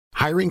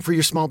Hiring for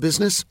your small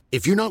business?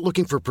 If you're not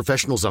looking for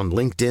professionals on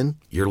LinkedIn,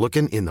 you're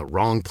looking in the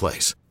wrong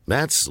place.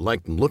 That's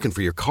like looking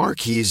for your car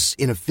keys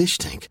in a fish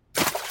tank.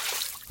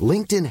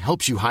 LinkedIn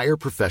helps you hire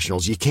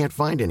professionals you can't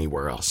find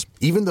anywhere else,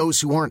 even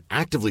those who aren't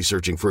actively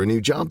searching for a new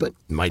job but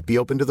might be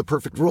open to the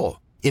perfect role.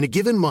 In a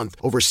given month,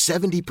 over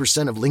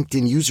 70% of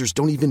LinkedIn users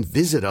don't even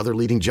visit other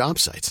leading job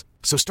sites.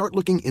 So start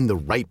looking in the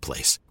right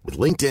place. With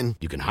LinkedIn,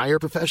 you can hire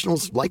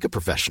professionals like a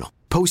professional.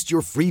 Post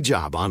your free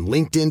job on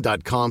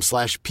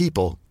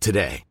linkedin.com/people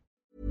today.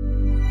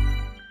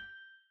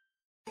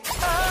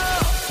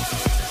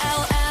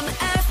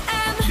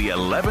 LMFM. The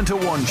 11 to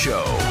 1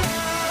 show.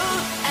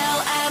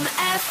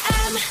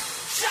 LMFM.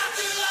 Shot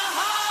to the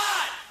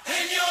heart,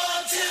 and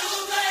you're too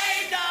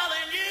late,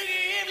 darling. You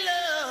give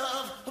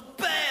love a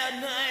bad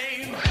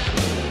name.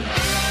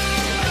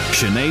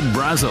 Sinead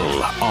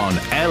Brazel on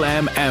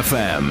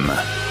LMFM.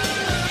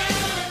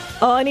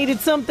 Oh, I needed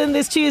something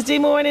this Tuesday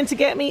morning to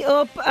get me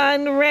up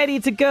and ready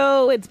to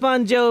go. It's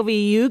Bon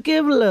Jovi, You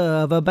Give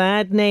Love a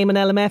Bad Name, on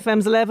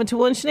LMFM's 11 to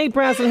 1. Sinead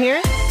Brazel here.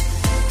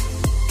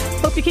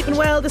 Hope you're keeping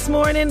well this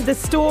morning. The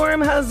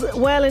storm has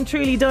well and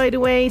truly died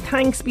away,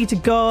 thanks be to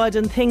God,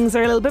 and things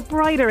are a little bit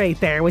brighter out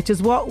there, which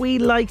is what we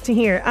like to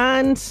hear.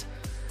 And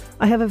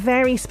I have a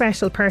very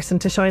special person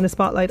to shine a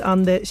spotlight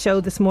on the show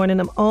this morning.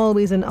 I'm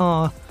always in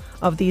awe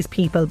of these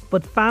people,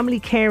 but Family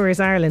Carers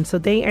Ireland, so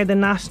they are the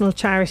national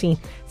charity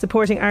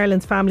supporting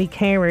Ireland's family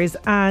carers,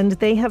 and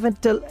they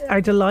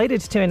are delighted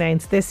to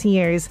announce this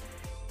year's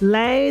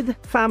Louth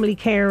Family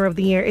Carer of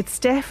the Year. It's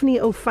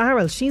Stephanie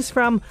O'Farrell. She's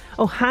from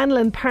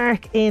O'Hanlon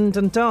Park in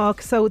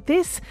Dundalk. So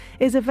this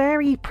is a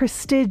very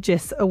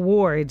prestigious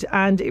award,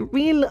 and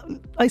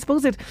I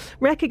suppose it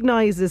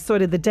recognises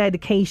sort of the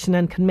dedication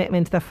and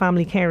commitment that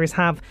family carers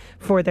have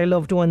for their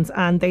loved ones,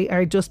 and they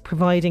are just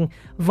providing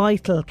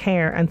vital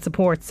care and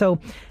support. So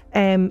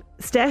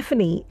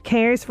Stephanie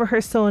cares for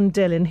her son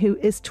Dylan, who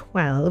is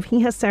 12.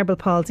 He has cerebral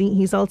palsy.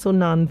 He's also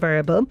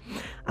non-verbal,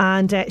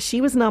 and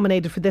she was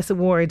nominated for this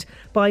award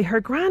by her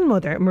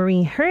grandmother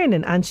Marie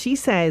Hernan, and she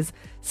says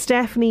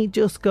Stephanie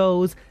just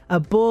goes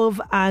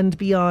above and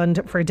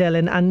beyond for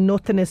Dylan, and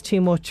nothing is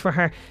too much for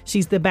her.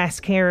 She's the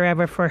best carer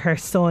ever for her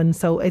son.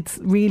 So it's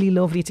really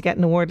lovely to get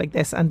an award like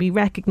this and be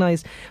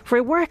recognised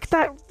for work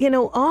that, you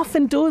know,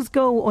 often does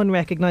go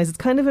unrecognised. It's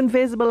kind of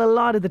invisible a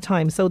lot of the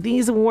time. So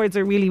these awards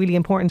are really, really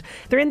important.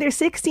 They're in their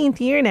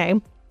 16th year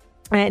now.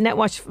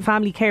 Netwatch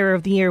Family Carer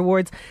of the Year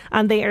Awards,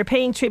 and they are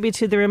paying tribute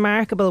to the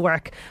remarkable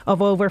work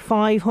of over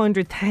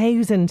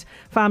 500,000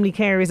 family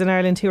carers in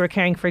Ireland who are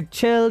caring for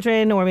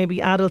children or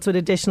maybe adults with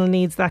additional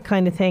needs, that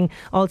kind of thing.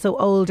 Also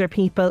older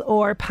people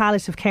or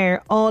palliative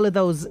care, all of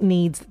those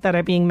needs that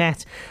are being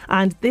met.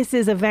 And this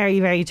is a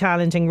very, very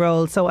challenging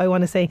role. So I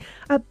want to say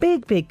a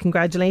big, big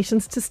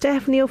congratulations to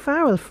Stephanie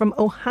O'Farrell from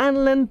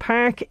O'Hanlon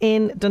Park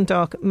in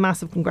Dundalk.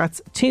 Massive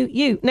congrats to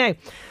you. Now,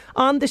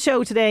 on the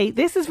show today,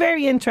 this is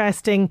very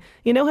interesting.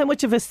 You know how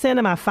much of a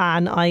cinema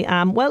fan I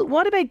am. Well,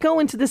 what about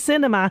going to the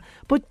cinema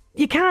but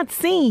you can't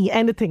see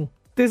anything?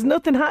 There's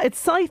nothing, it's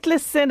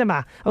sightless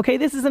cinema. Okay,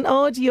 this is an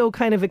audio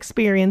kind of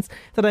experience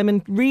that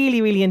I'm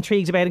really, really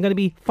intrigued about. I'm going to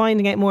be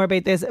finding out more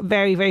about this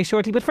very, very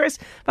shortly. But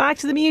first, back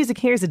to the music.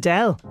 Here's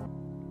Adele.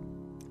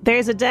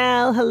 There's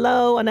Adele,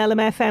 hello, on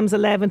LMFM's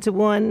 11 to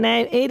 1.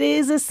 Now, it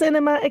is a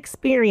cinema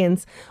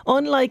experience,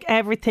 unlike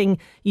everything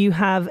you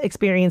have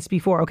experienced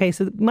before. Okay,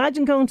 so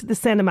imagine going to the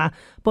cinema,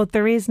 but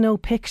there is no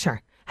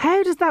picture.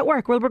 How does that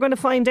work? Well, we're going to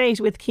find out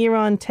with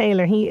Kieran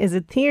Taylor. He is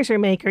a theatre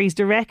maker. He's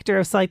director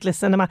of Sightless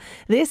Cinema.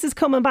 This is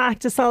coming back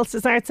to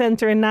Solstice Arts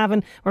Centre in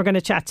Navan. We're going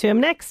to chat to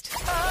him next.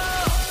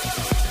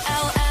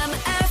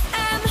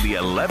 LMFM. The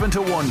 11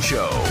 to 1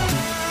 show.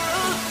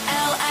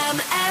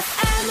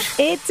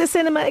 It's a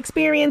cinema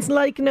experience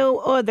like no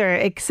other,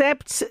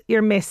 except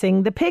you're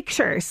missing the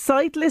picture.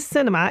 Sightless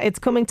Cinema, it's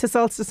coming to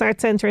Solstice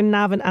Arts Centre in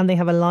Navan, and they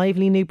have a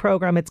lively new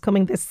programme. It's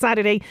coming this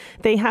Saturday.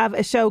 They have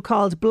a show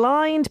called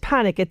Blind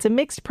Panic. It's a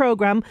mixed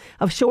programme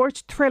of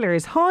short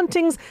thrillers,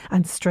 hauntings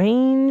and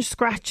strange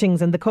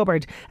scratchings in the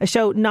cupboard. A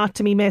show not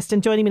to be missed.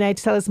 And joining me now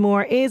to tell us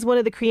more is one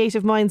of the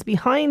creative minds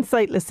behind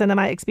Sightless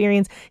Cinema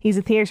experience. He's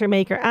a theatre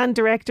maker and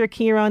director,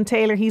 Kieran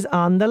Taylor. He's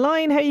on the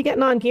line. How are you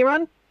getting on,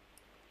 Kieran?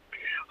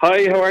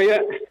 Hi, how are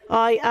you?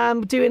 I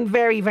am doing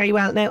very, very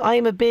well. Now,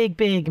 I'm a big,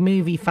 big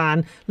movie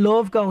fan.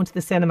 Love going to the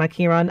cinema,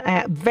 Kieran.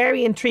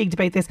 Very intrigued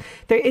about this.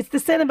 It's the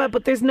cinema,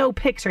 but there's no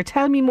picture.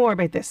 Tell me more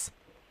about this.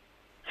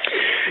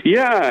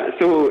 Yeah,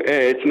 so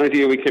it's an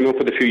idea we came up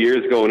with a few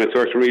years ago, and it's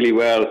worked really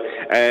well.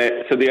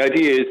 So the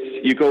idea is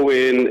you go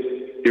in,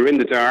 you're in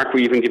the dark.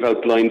 We even give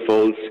out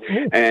blindfolds.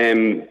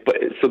 But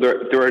so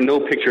there are no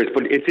pictures,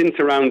 but it's in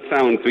surround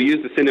sound. So we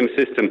use the cinema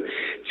system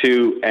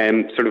to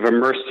sort of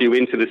immerse you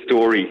into the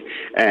story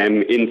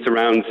in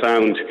surround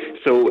sound.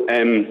 So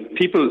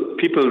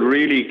people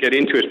really get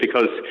into it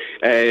because,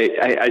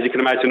 as you can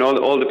imagine,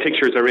 all the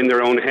pictures are in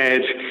their own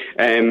head,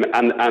 and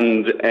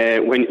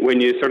when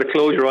you sort of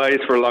close your eyes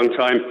for a long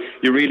time,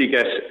 you really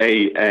get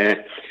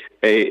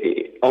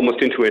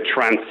almost into a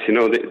trance. You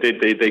know,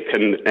 they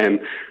can.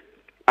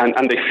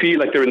 And they feel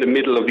like they're in the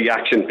middle of the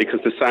action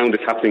because the sound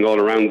is happening all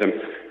around them.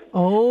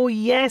 Oh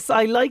yes,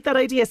 I like that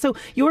idea. So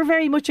you're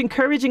very much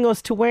encouraging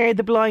us to wear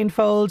the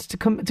blindfold, to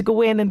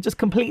go in and just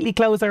completely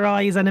close our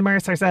eyes and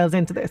immerse ourselves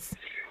into this.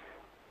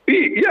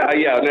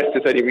 Yeah, unless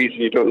there's any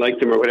reason you don't like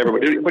them or whatever,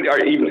 but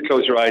or even to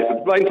close your eyes. But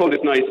the blindfold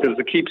is nice because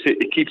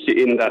it keeps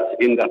you in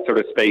that sort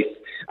of space.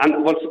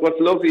 And what's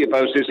lovely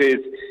about it is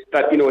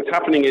that, you know, it's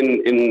happening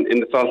in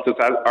the Solstice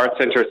Art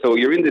Centre. So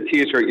you're in the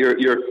theatre,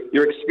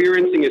 you're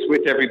experiencing it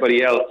with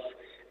everybody else,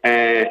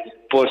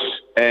 but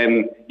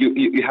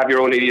you have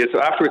your own ideas. So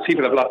afterwards,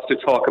 people have lots to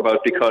talk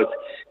about because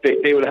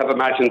they will have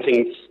imagined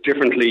things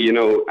differently, you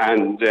know,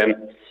 and.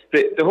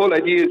 The whole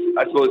idea is,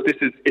 I suppose,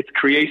 it's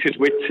created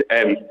with.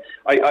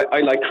 I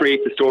like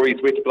create the stories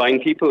with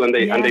blind people, and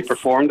they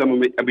perform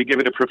them, and we give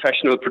it a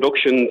professional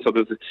production. So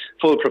there's a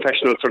full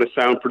professional sort of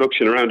sound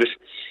production around it,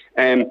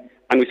 and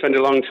we spend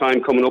a long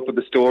time coming up with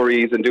the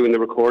stories and doing the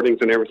recordings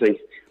and everything.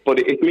 But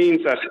it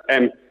means that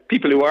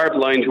people who are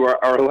blind, who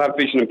have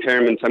vision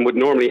impairments, and would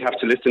normally have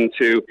to listen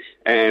to,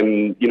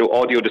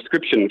 audio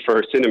description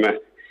for cinema.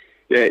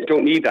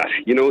 Don't need that,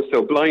 you know,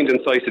 so blind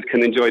and sighted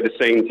can enjoy the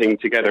same thing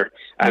together,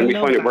 and we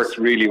find it works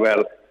really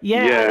well.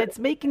 Yeah, and it's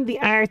making the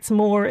arts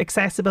more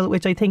accessible,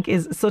 which I think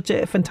is such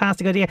a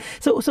fantastic idea.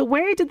 So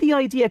where did the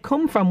idea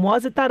come from?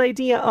 Was it that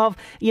idea of,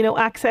 you know,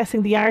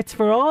 accessing the arts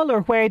for all,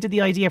 or where did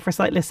the idea for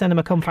Sightless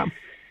Cinema come from?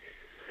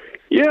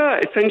 Yeah,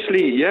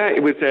 essentially,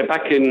 it was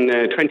back in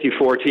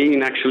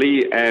 2014,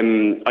 actually.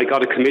 I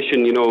got a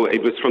commission, you know,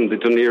 it was from the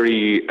Dún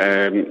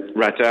Laoghaire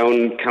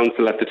Rathdown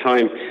Council at the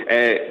time.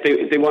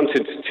 They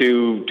wanted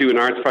to do an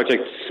arts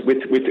project with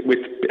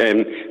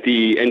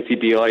the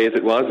NCBI, as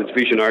it was. It's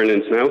Vision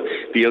Ireland now,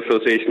 the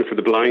Association for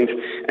the Blind.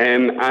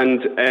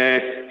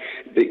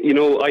 You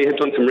know, I had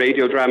done some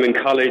radio drama in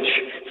college,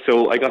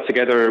 so I got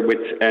together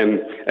with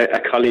a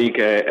colleague,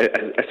 a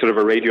sort of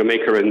a radio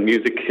maker and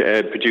music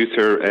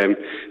producer,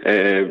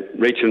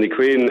 Rachel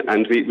Niquin,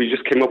 and we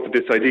just came up with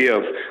this idea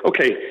of,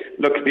 okay,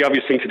 look, the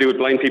obvious thing to do with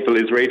blind people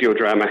is radio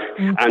drama,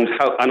 and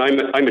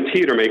I'm a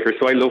theatre maker,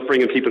 so I love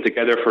bringing people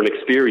together for an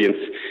experience.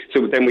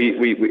 So then we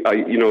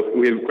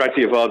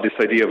gradually evolved this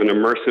idea of an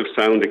immersive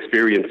sound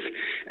experience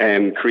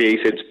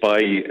created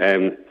by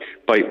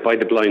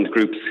the blind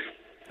groups.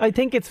 I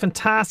think it's a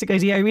fantastic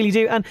idea, I really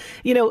do. And,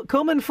 you know,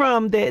 coming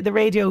from the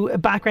radio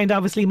background,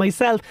 obviously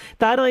myself,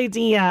 that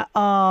idea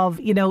of,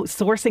 you know,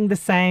 sourcing the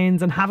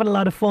sounds and having a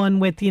lot of fun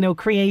with, you know,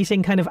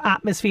 creating kind of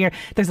atmosphere.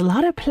 There's a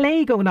lot of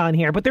play going on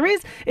here, but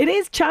it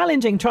is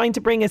challenging trying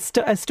to bring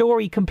a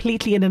story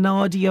completely in an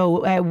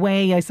audio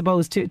way, I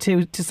suppose,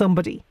 to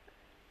somebody.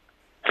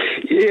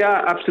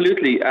 Yeah,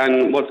 absolutely.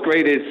 And what's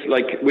great is,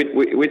 like, with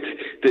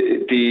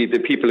the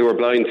people who are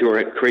blind who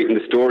are creating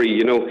the story,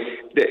 you know,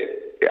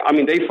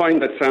 they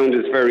find that sound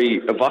is very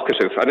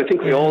evocative, and I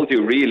think we all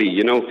do, really,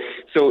 you know.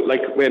 So,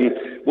 like, when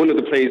one of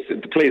the plays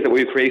that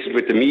we've created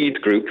with the Mead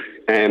Group,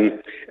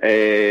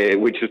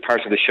 which is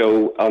part of the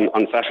show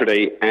on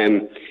Saturday,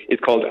 is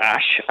called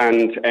Ash,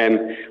 and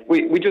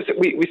we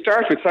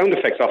start with sound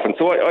effects often.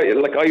 So I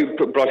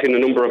brought in a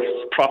number of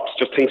props,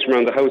 just things from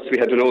around the house. We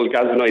had an old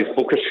galvanised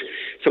bucket.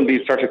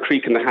 Somebody started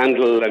creaking the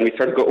handle, and we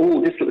started to go,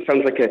 oh, this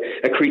sounds like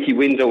a creaky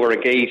window or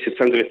a gate. It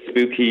sounds a bit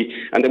spooky.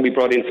 And then we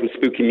brought in some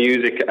spooky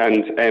music,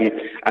 and then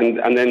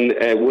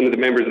one of the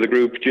members of the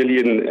group,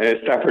 Gillian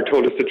Stafford,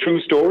 told us a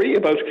true story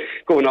about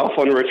going off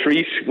on a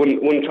retreat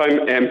one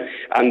time,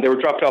 and they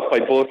were dropped off by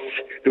bus.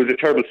 There was a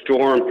terrible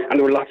storm, and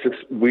there were lots of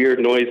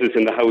weird noises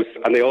in the house,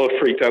 and they all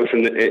freaked out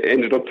and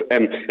ended up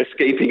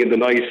escaping in the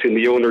night in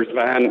the owner's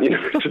van, you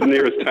know, to the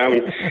nearest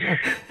town.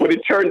 But it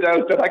turned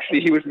out that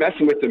actually he was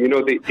messing with them. You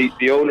know,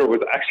 the owner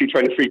was actually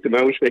trying to freak them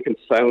out, making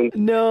sound.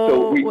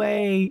 No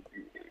way.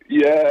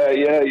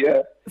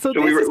 Yeah. So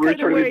this is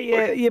kind of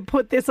where you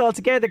put this all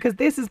together, because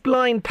this is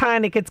Blind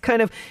Panic. It's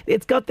got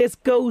this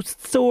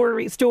ghost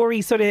story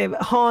sort of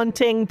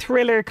haunting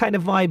thriller kind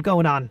of vibe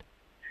going on.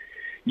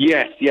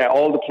 Yes,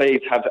 all the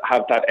plays have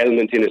that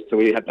element in it. So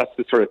that's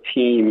the sort of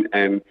theme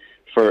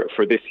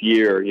for this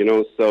year, you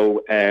know.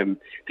 So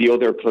the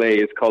other play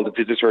is called The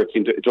Visitor. It's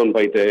been done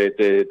by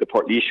the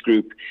Portlaoise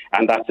group,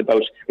 and that's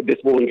about this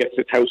woman gets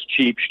this house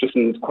cheap. She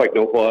doesn't quite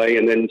know why,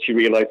 and then she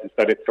realises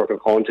that it's sort of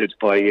haunted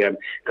by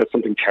because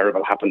something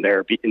terrible happened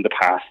there in the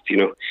past, you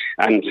know.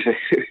 And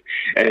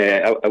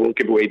I won't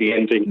give away the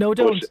ending. No,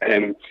 don't. But,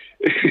 and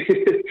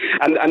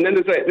then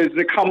there's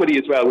a comedy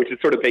as well, which is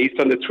sort of based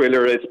on the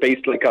thriller. It's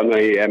based like on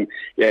based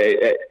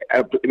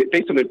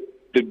on the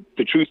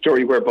true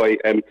story whereby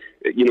there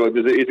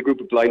is a group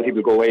of blind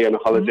people go away on a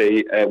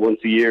holiday once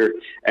a year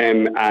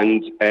and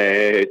to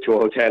a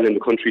hotel in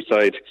the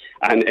countryside,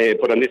 and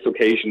but on this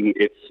occasion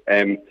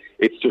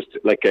it's just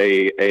like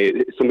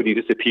somebody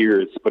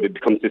disappears, but it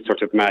becomes this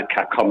sort of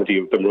madcap comedy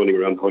of them running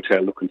around the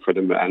hotel looking for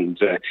them, and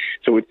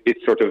so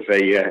it's sort of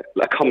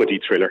a comedy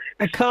thriller.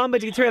 A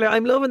comedy thriller.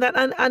 I'm loving that.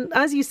 And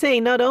as you say,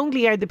 not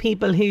only are the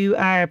people who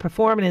are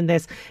performing in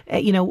this,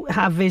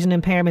 have vision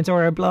impairments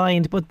or are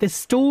blind, but the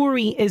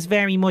story is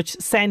very much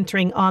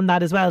centering on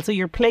that as well. So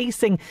you're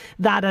placing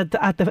that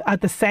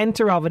at the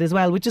centre of it as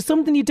well, which is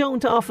something you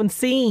don't often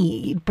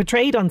see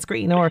portrayed on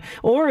screen or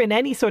in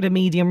any sort of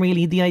medium,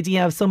 really. The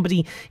idea of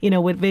somebody,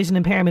 with vision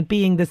impairment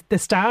being the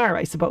star,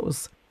 I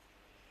suppose.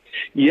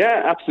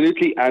 Yeah,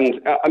 absolutely.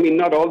 And I mean,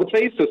 not all the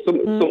plays. So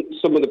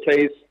some of the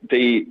plays,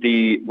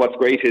 what's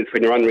great is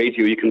when you're on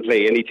radio, you can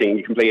play anything.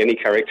 You can play any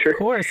character. Of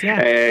course,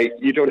 yeah.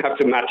 You don't have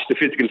to match the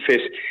physical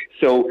fit.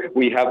 So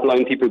we have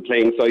blind people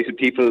playing sighted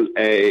people.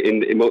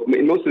 In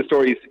most of the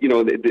stories,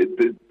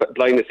 the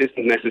blindness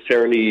isn't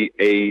necessarily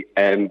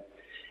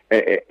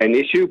an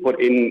issue,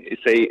 but in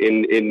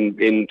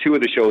two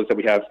of the shows that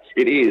we have,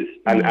 it is.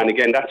 And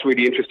again, that's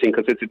really interesting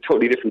because it's a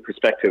totally different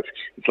perspective.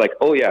 It's like,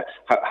 oh yeah,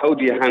 how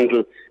do you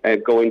handle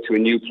going to a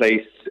new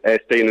place,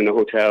 staying in a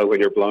hotel when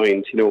you're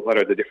blind? What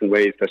are the different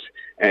ways that,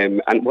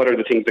 and what are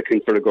the things that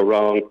can sort of go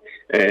wrong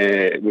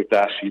with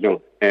that,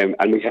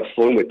 and we have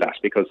fun with that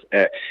because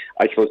I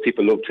suppose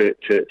people love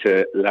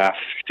to laugh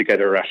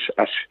together at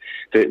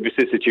the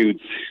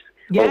vicissitudes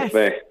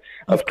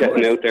of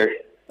getting out there.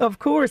 Of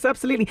course,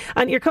 absolutely.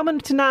 And you're coming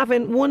to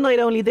Navan one night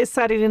only this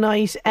Saturday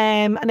night.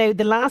 Now,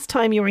 the last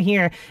time you were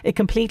here, it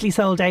completely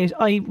sold out.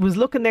 I was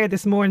looking there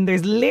this morning.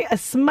 There's a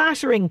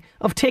smattering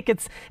of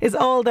tickets is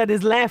all that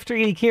is left,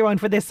 really, Ciarán,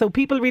 for this. So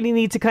people really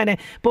need to kind of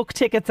book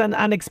tickets and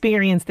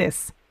experience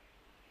this.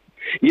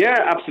 Yeah,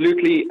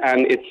 absolutely.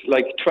 And it's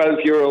like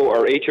 €12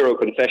 or €8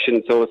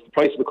 concession. So it's the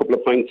price of a couple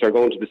of pints are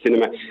going to the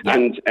cinema. Yeah.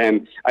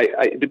 And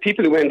the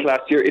people who went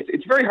last year,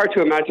 it's very hard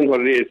to imagine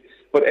what it is.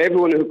 But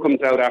everyone who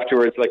comes out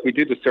afterwards, like we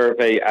did the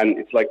survey, and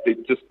it's like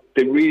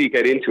they really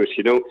get into it.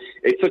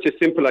 It's such a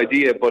simple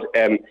idea, but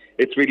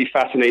it's really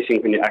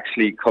fascinating when you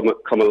actually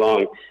come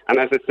along. And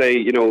as I say,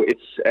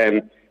 it's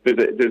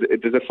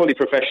there's a fully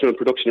professional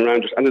production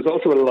around it, and there's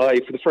also a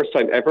live for the first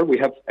time ever. We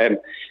have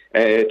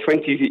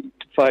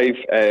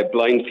 25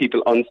 blind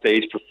people on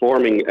stage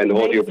performing an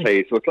audio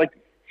play. So it's like.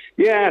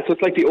 Yeah, so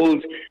it's like the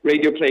old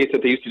radio plays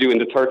that they used to do in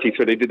the 30s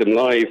where they did them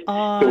live.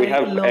 Oh, so we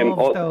have, I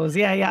love those.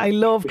 Yeah, I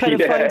love kind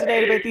of finding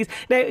out about these.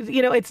 Now,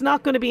 it's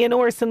not going to be an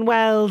Orson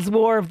Welles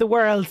War of the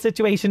Worlds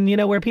situation,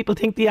 where people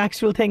think the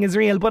actual thing is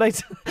real.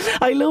 But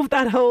I love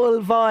that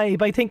whole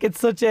vibe. I think it's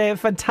such a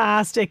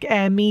fantastic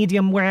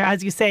medium where,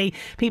 as you say,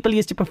 people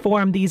used to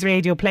perform these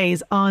radio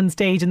plays on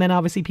stage, and then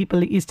obviously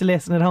people used to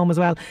listen at home as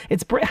well.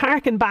 It's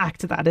harken back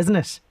to that, isn't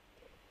it?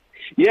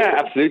 Yeah,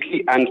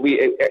 absolutely. And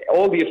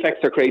all the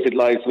effects are created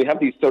live. So we have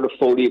these sort of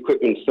Foley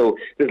equipment. So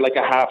there's like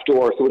a half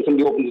door. So when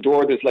somebody opens the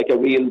door, there's like a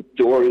real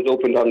door is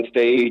opened on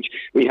stage.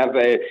 We have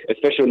a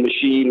special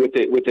machine with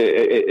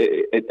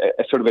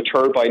a sort of a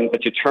turbine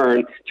that you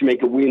turn to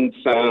make a wind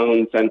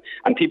sounds. And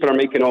people are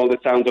making all the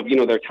sounds of,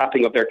 they're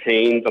tapping of their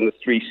canes on the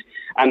street.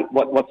 And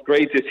what's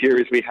great this year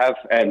is we have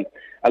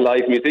a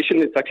live musician.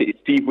 It's actually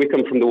Steve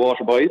Wickham from the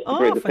Waterboys.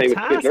 Oh, the fantastic.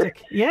 famous fiddler.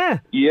 Yeah.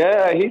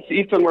 Yeah,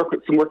 he's done some work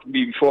with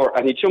me before,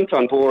 and he jumped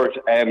on board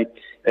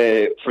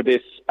for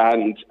this,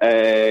 and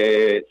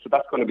so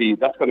that's going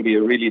to be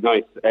a really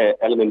nice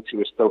element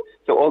to it. So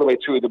all the way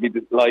through there'll be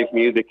this live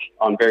music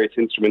on various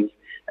instruments.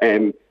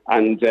 So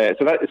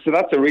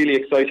that's a really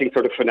exciting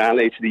sort of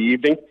finale to the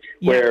evening,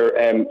 where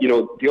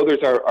the others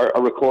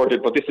are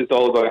recorded, but this is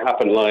all going to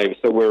happen live.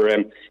 So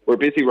we're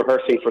busy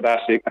rehearsing for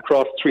that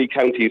across 3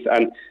 counties,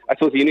 and I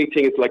suppose the unique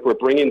thing is like we're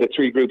bringing the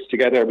 3 groups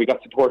together. We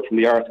got support from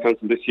the Arts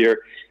Council this year,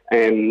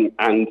 and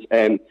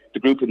the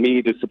group in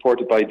Meath is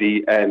supported by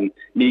the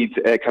Meath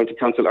County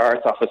Council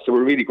Arts Office. So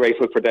we're really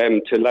grateful for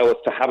them to allow us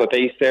to have a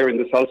base there in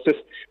the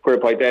Solstice,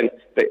 whereby then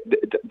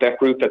that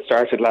group that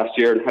started last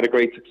year and had a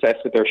great success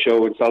with their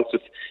show in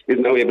Solstice is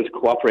now able to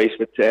cooperate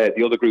with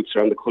the other groups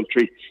around the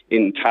country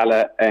in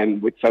Tala,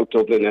 with South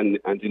Dublin and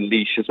in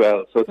Laois as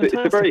well. So it's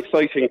a very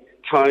exciting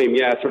time,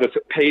 sort of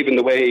paving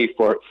the way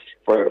for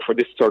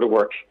this sort of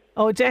work.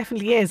 Oh, it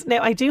definitely is.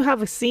 Now, I do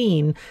have a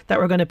scene that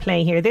we're going to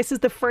play here. This is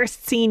the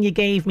first scene you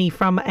gave me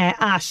from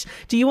Ash.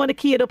 Do you want to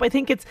key it up? I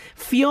think it's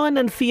Fionn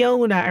and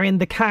Fiona are in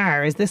the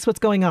car. Is this what's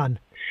going on?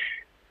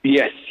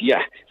 Yes,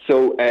 yeah.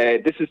 So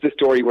this is the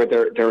story where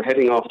they're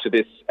heading off to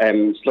this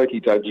slightly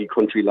dodgy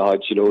country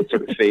lodge, sort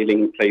of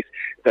failing place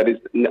that is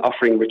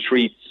offering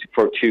retreats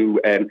to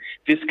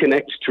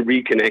disconnect to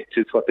reconnect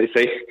is what they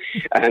say.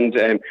 And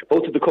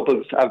both of the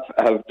couples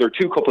there are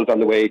 2 couples on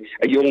the way,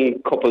 a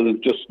young couple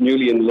just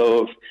newly in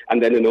love,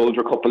 and then an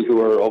older couple who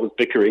are always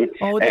bickering.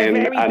 Oh, they're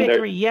very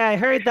bickery. Yeah, I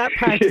heard that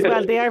part as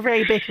well. They are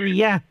very bickery,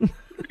 yeah.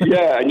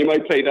 Yeah, and you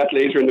might play that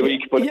later in the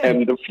week. But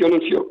the Fiona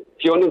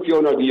and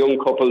Fiona are the young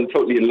couple,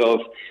 totally in love.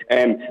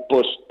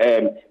 But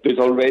there's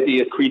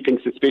already a creeping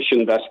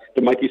suspicion that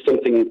there might be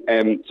something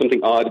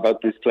odd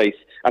about this place.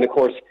 And of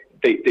course,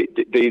 they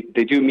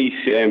do meet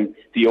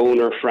the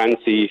owner,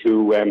 Francie,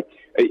 who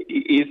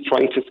is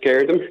trying to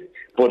scare them.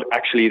 But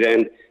actually,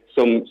 then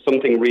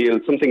something real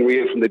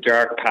from the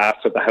dark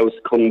past of the house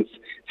comes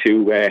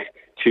to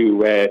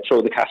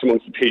throw the cat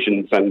amongst the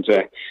pigeons, and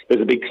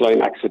there's a big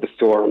climax with a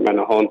storm and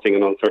a haunting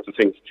and all sorts of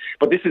things.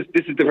 But this is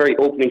the very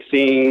opening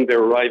scene.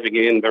 They're arriving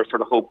in. They're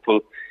sort of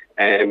hopeful.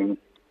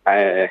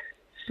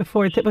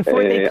 Before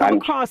they come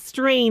across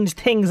strange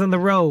things on the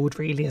road,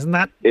 really, isn't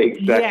that?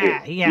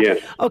 Exactly. Yeah.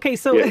 Okay,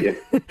 so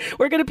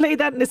we're going to play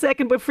that in a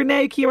second. But for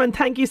now, Ciarán,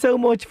 thank you so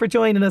much for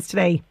joining us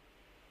today.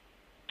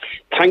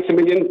 Thanks a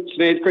million.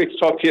 Today it's great to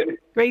talk to you.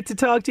 Great to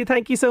talk to you.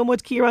 Thank you so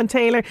much, Kieran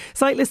Taylor.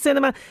 Sightless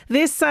Cinema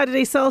this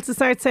Saturday,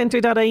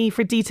 saltsasartcentre.ie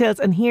for details.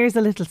 And here's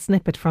a little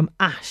snippet from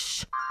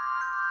Ash.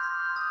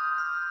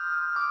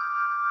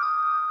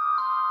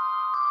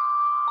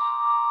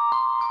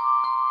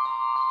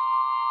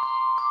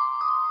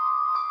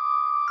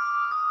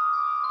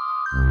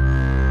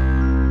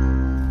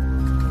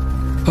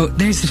 Oh,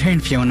 there's the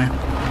turn, Fiona.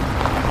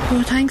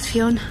 Oh, thanks,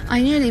 Fionn.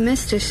 I nearly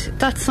missed it.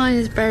 That sign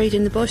is buried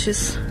in the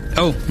bushes.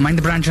 Oh, mind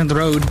the branch on the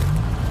road.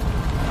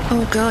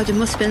 Oh God, it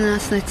must have been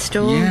last night's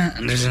storm. Yeah,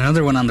 and there's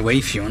another one on the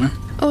way, Fiona.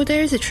 Oh,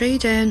 there's a tree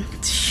down.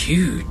 It's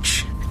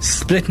huge.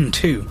 Split in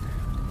two.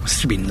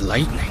 Must have been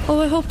lightning. Oh,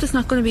 I hope there's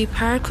not going to be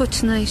power cut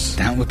tonight.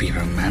 That would be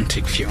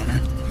romantic,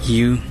 Fiona.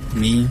 You,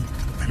 me,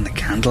 and the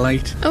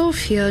candlelight. Oh,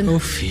 Fionn. Oh,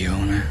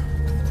 Fiona.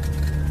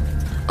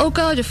 Oh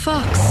God, a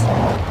fox.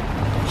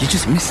 You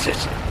just missed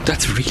it.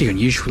 That's really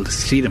unusual to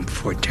see them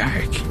before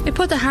dark. It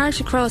put the heart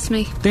across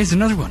me. There's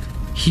another one.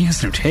 He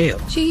has no tail.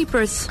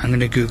 Jeepers. I'm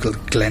going to Google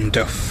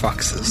Glenduff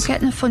foxes. I'm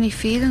getting a funny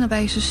feeling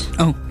about it.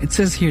 Oh, it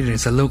says here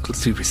there's a local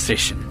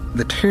superstition.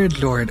 The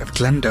third Lord of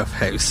Glenduff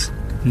House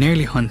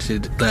nearly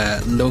hunted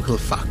the local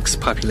fox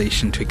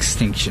population to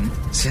extinction.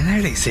 So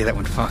now they say that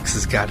when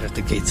foxes gather at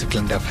the gates of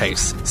Glenduff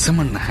House,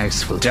 someone in the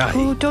house will die.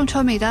 Oh, don't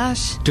tell me that.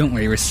 Don't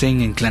worry, we're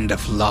staying in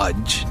Glenduff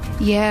Lodge.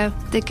 Yeah,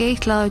 the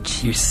Gate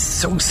Lodge. You're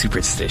so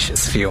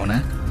superstitious,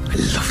 Fiona. I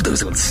love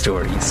those old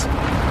stories.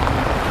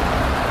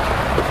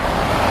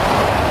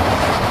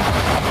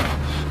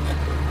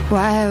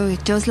 Wow,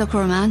 it does look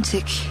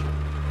romantic.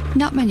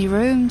 Not many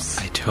rooms.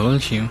 I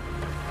told you.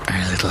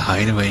 Our little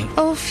hideaway.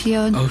 Oh,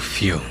 Fionn. Oh,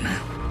 Fiona.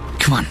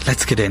 Come on,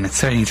 let's get in. It's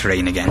starting to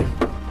rain again.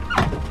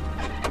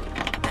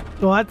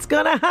 What's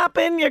going to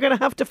happen? You're going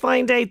to have to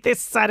find out this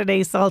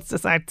Saturday,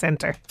 Solstice Arts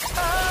Centre.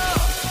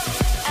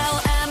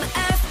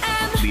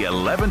 LMFM. The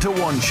 11 to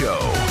 1 show.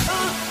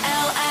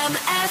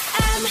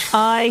 LMFM.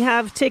 I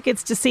have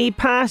tickets to see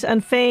Pat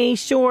and Faye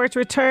Short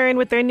return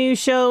with their new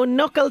show,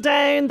 Knuckle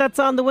Down. That's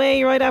on the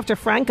way right after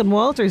Frank and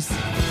Walters.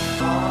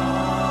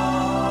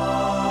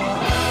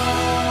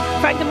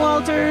 Frank and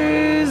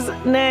Walters.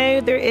 Now,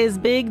 there is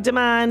big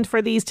demand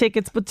for these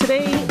tickets, but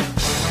today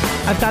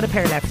I've got a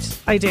pair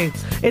left. I do.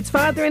 It's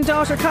father and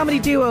daughter comedy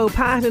duo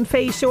Pat and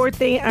Faye Short.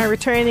 They are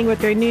returning with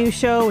their new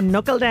show,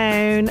 Knuckle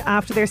Down,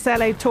 after their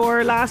sellout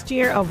tour last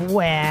year of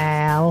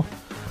Well.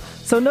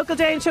 So Knuckle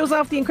Down shows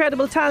off the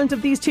incredible talent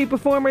of these two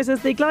performers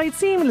as they glide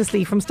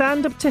seamlessly from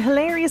stand-up to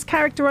hilarious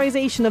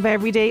characterisation of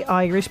everyday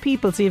Irish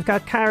people. So you've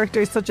got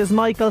characters such as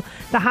Michael,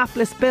 the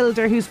hapless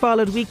builder who's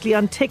followed weekly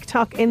on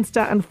TikTok,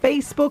 Insta and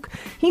Facebook.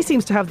 He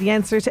seems to have the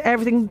answer to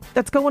everything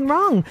that's going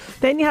wrong.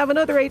 Then you have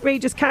another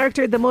outrageous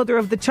character, the mother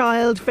of the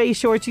child, Faye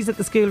Short. She's at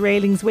the school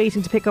railings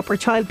waiting to pick up her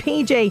child,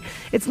 PJ.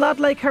 It's not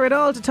like her at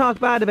all to talk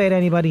bad about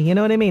anybody, you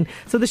know what I mean?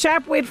 So the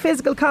sharp-witted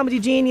physical comedy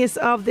genius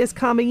of this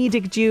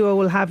comedic duo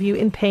will have you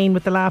in pain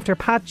with the laughter.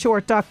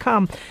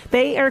 PatShort.com.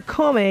 They are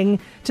coming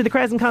to the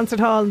Crescent Concert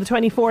Hall on the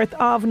 24th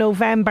of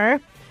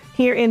November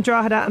here in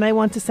Drogheda, and I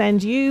want to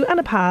send you and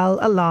a pal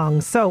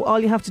along. So all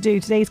you have to do,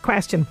 today's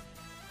question: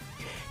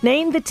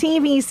 name the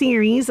TV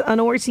series on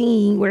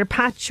RTE where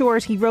Pat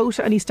Short, he wrote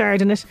and he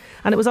starred in it,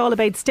 and it was all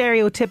about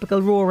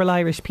stereotypical rural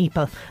Irish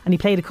people, and he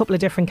played a couple of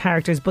different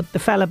characters, but the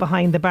fella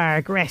behind the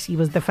bar, Gretty,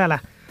 was the fella.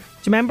 Do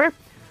you remember?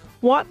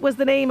 What was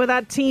the name of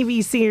that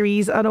TV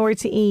series on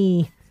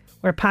RTE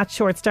where Pat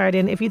Short starred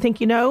in? If you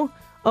think you know,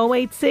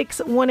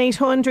 086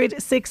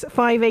 1800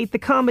 658, the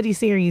comedy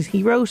series.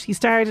 He wrote, he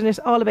starred in it,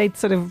 all about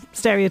sort of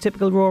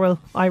stereotypical rural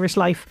Irish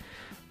life.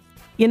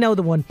 You know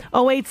the one.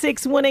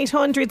 086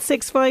 1800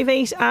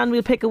 658, and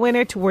we'll pick a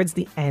winner towards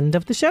the end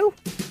of the show.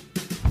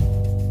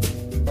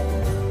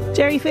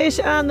 Jerry Fish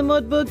and the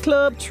Mudbug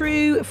Club,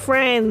 true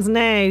friends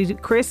now.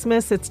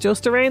 Christmas, it's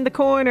just around the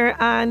corner,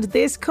 and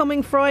this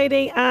coming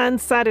Friday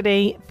and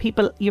Saturday,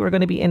 people, you are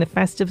going to be in a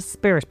festive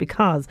spirit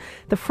because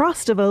the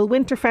Frostival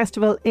Winter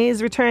Festival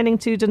is returning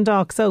to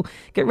Dundalk. So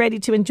get ready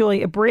to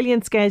enjoy a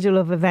brilliant schedule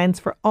of events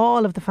for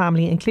all of the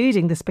family,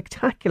 including the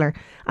spectacular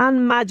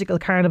and magical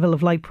Carnival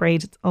of Light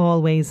Parade. It's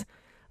always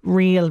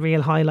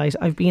real highlight.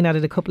 I've been at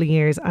it a couple of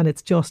years and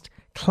it's just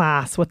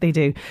class what they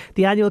do.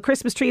 The annual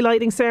Christmas tree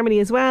lighting ceremony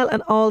as well,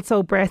 and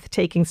also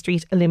breathtaking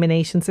street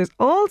illuminations. There's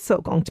also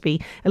going to be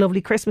a lovely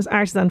Christmas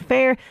artisan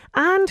fair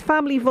and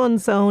family fun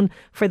zone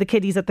for the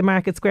kiddies at the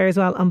Market Square as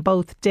well on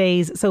both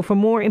days. So for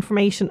more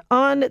information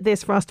on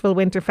this Frostival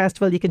Winter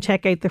Festival, you can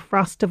check out the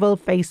Frostival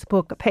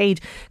Facebook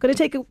page. Going to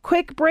take a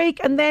quick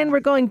break and then we're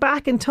going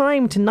back in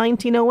time to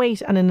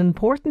 1908 and an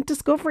important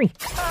discovery.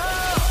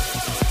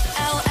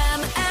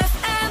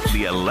 LMFM.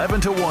 The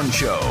 11 to 1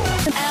 show.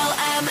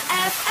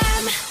 LMFM.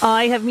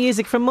 I have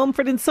music from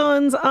Mumford &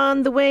 Sons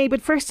on the way,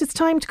 but first it's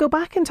time to go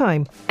back in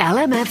time.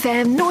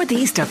 LMFM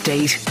Northeast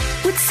Update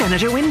with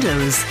Senator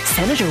Windows.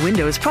 Senator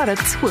Windows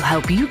products will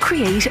help you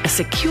create a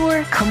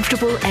secure,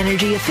 comfortable,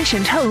 energy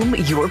efficient home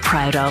you're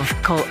proud of.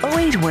 Call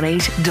 0818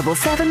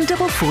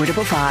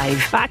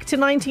 774455. Back to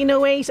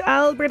 1908,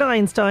 Albert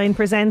Einstein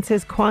presents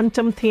his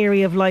quantum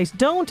theory of light.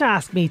 Don't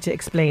ask me to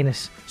explain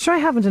it. Sure, I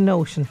haven't a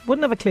notion,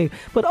 wouldn't have a clue.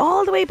 But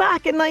all the way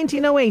back in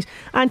 1908,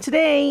 and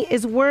today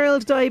is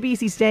World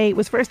Diabetes Day. It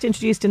was first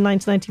introduced in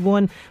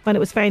 1991 when it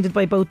was founded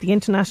by both the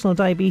International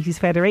Diabetes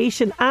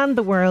Federation and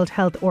the World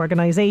Health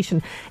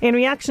Organization. In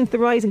reaction to the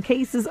rise in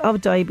cases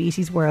of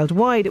diabetes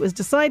worldwide, it was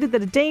decided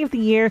that a day of the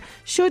year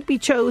should be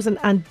chosen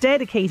and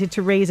dedicated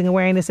to raising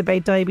awareness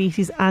about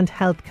diabetes and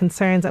health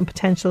concerns and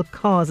potential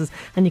causes.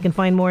 And you can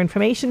find more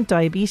information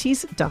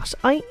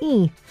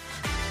diabetes.ie.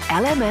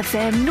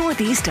 LMFM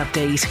Northeast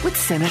Update with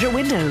Senator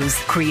Windows.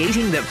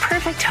 Creating the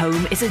perfect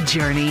home is a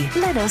journey.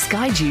 Let us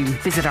guide you.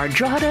 Visit our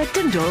Drogheda,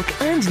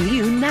 Dundalk and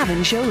new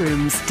Navan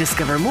showrooms.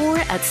 Discover more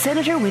at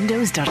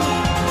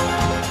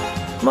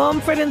senatorwindows.com.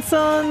 Mumford &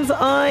 Sons,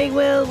 I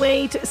Will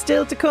Wait.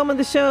 Still to come on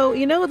the show.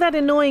 You know that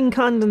annoying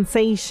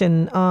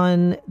condensation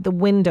on the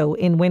window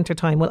in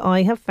wintertime? Well,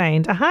 I have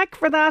found a hack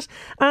for that,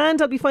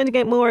 and I'll be finding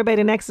out more about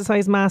an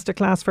exercise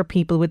masterclass for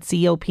people with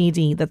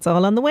COPD. That's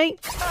all on the way.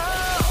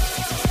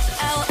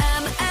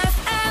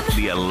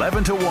 The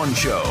 11 to 1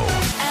 show.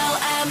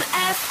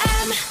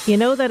 You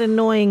know that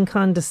annoying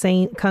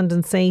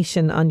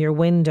condensation on your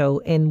window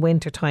in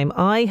wintertime?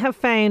 I have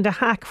found a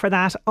hack for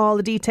that. All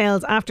the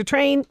details after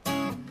Train.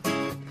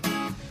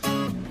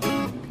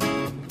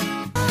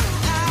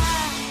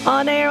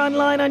 On air,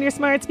 online, on your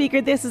smart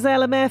speaker, this is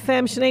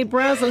LMFM. Sinead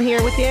Brazel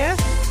here with you.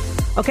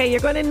 Okay,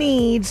 you're going to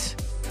need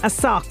a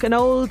sock, an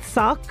old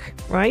sock,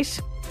 right?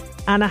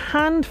 And a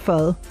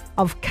handful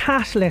of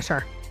cat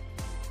litter.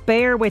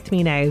 Bear with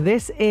me now.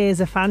 This is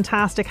a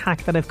fantastic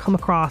hack that I've come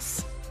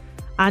across.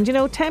 And you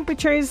know,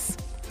 temperatures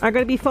are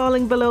going to be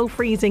falling below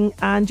freezing,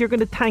 and you're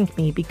going to thank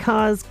me,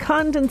 because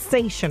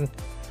condensation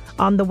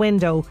on the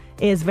window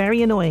is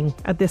very annoying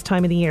at this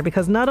time of the year,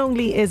 because not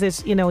only is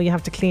it, you know, you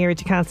have to clear it,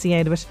 you can't see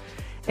out of it.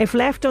 If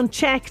left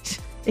unchecked,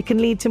 it can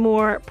lead to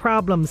more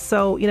problems.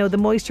 So, you know, the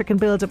moisture can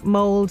build up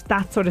mould,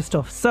 that sort of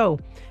stuff. So,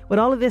 with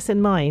all of this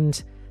in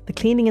mind, the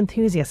cleaning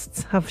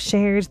enthusiasts have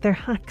shared their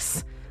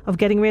hacks of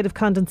getting rid of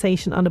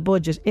condensation on a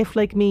budget. If,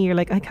 like me, you're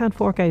like, I can't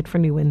fork out for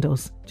new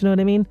windows. Do you know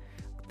what I mean?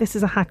 This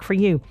is a hack for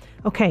you.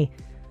 Okay,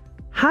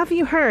 have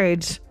you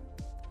heard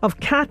of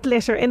cat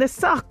litter in a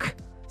sock?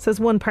 Says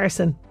one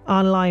person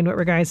online with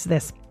regards to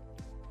this.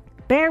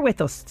 Bear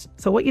with us.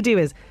 So what you do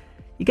is,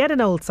 you get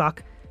an old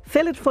sock,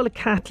 fill it full of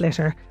cat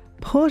litter,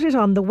 put it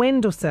on the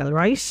windowsill,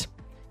 right?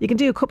 You can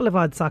do a couple of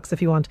odd socks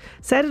if you want.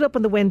 Set it up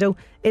on the window.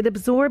 It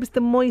absorbs the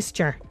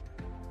moisture.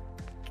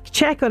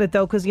 Check on it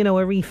though, because you know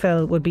a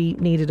refill would be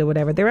needed or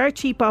whatever. There are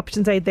cheap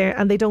options out there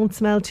and they don't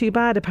smell too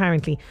bad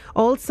apparently.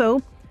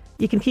 Also,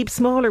 you can keep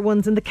smaller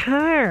ones in the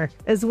car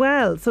as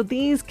well. So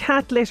these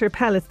cat litter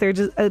pellets, they're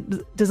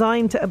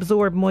designed to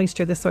absorb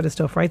moisture, this sort of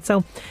stuff, right?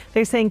 So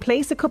they're saying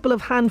place a couple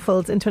of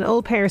handfuls into an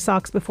old pair of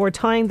socks before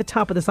tying the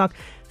top of the sock.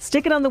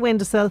 Stick it on the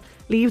windowsill,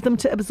 leave them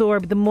to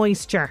absorb the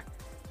moisture.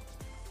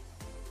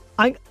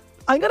 I'm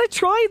going to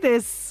try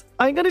this.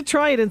 I'm going to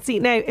try it and see.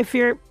 Now, if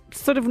you're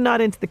sort of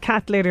not into the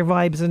cat litter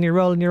vibes and you're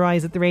rolling your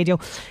eyes at the radio,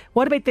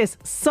 what about this?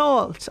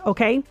 Salt,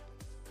 okay?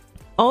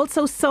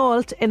 Also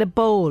salt in a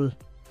bowl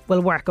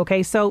will work,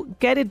 okay? So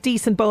get a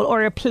decent bowl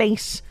or a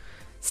plate,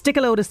 stick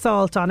a load of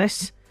salt on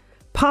it,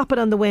 pop it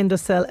on the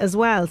windowsill as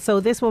well. So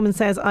this woman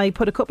says, I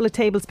put a couple of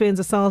tablespoons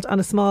of salt on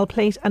a small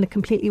plate and it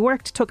completely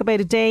worked. Took about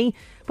a day,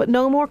 but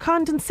no more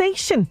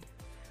condensation.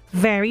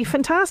 Very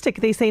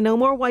fantastic. They say no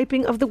more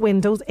wiping of the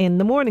windows in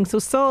the morning. So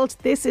salt,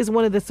 this is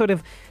one of the sort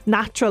of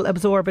natural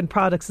absorbent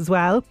products as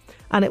well,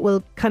 and it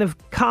will kind of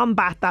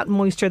combat that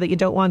moisture that you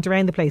don't want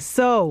around the place.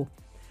 So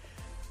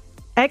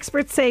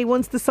experts say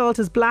once the salt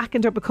is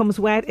blackened or becomes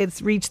wet,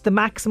 it's reached the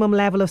maximum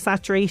level of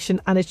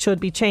saturation and it should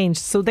be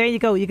changed. So there you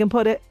go. You can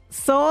put a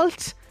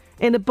salt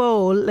in a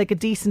bowl, like a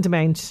decent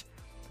amount.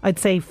 I'd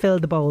say fill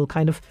the bowl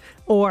kind of,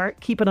 or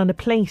keep it on a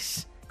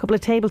plate, a couple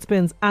of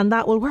tablespoons, and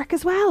that will work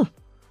as well.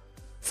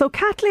 So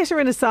cat litter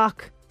in a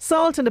sock,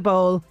 salt in a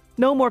bowl,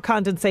 no more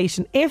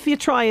condensation. If you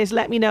try it,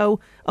 let me know.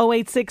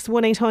 086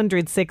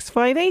 1800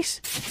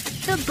 658.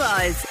 The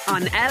Buzz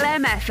on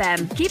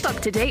LMFM. Keep up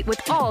to date with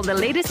all the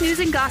latest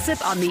news and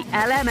gossip on the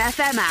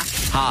LMFM app.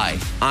 Hi,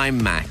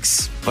 I'm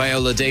Max.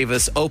 Viola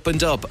Davis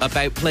opened up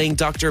about playing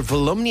Dr.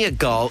 Volumnia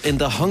Gall in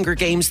The Hunger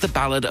Games: The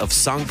Ballad of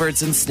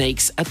Songbirds and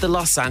Snakes at the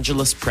Los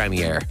Angeles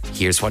premiere.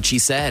 Here's what she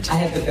said. I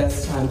had the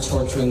best time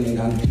torturing the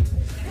young people.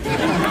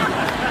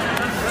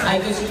 I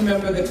just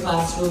remember the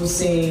classroom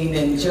scene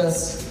and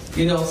just,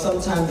 you know,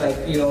 sometimes I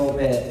feel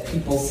that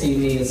people see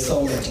me as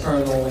so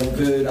maternal and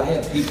good. I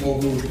have people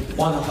who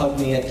want to hug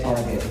me at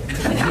Target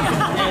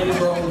and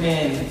grown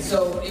men.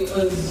 So it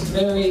was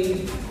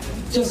very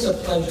just a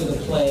pleasure to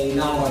play,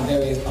 not a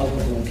very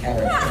lovable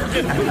character.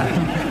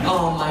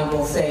 I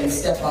will say, and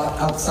step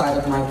outside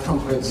of my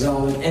comfort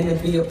zone and to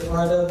be a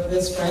part of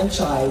this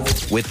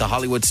franchise. With the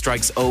Hollywood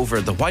strikes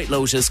over, The White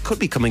Lotus could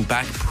be coming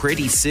back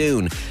pretty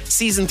soon.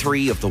 Season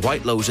 3 of The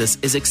White Lotus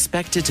is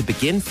expected to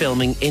begin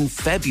filming in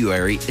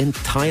February in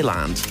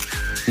Thailand.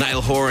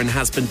 Niall Horan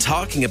has been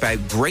talking about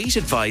great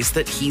advice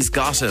that he's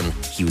gotten.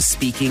 He was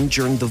speaking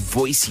during The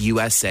Voice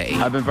USA.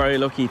 I've been very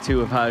lucky to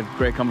have had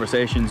great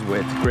conversations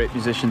with great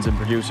musicians and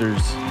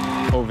producers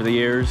over the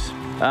years.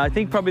 I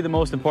think probably the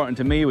most important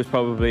to me was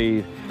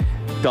probably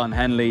Don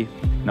Henley.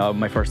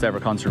 My first ever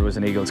concert was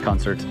an Eagles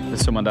concert.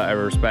 It's someone that I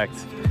respect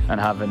and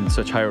have in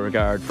such high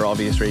regard for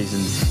obvious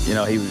reasons.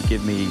 He would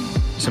give me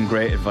some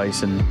great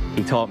advice, and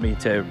he taught me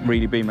to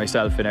really be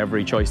myself in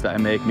every choice that I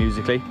make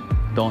musically.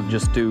 Don't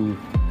just do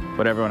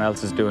what everyone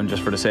else is doing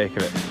just for the sake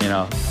of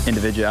it.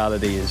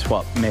 Individuality is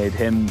what made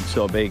him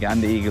so big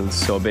and the Eagles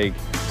so big.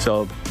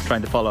 So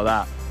trying to follow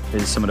that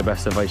is some of the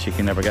best advice you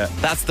can ever get.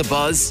 That's The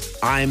Buzz.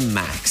 I'm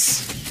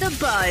Max. The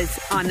Buzz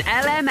on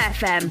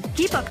LMFM.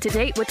 Keep up to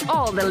date with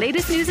all the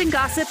latest news and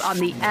gossip on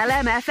the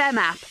LMFM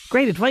app.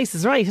 Great advice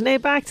is right. And now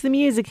back to the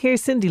music.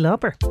 Here's Cyndi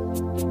Lauper.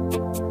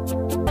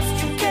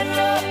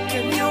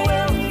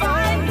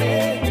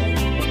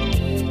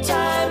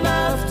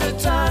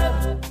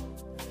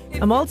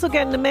 I'm also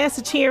getting a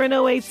message here in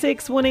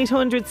 086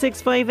 1800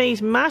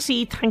 658.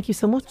 Matty, thank you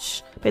so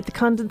much about the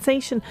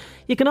condensation.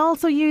 You can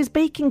also use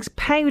baking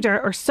powder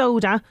or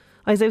soda.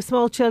 As with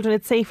small children,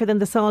 it's safer than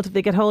the salt if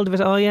they get hold of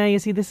it. Oh yeah, you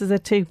see, this is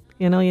it too.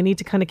 You need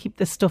to kind of keep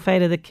this stuff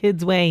out of the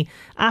kids' way.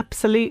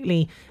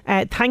 Absolutely.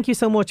 Thank you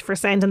so much for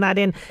sending that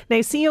in. Now,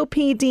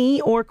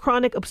 COPD or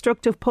chronic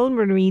obstructive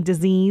pulmonary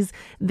disease.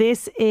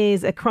 This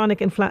is a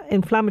chronic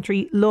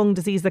inflammatory lung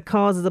disease that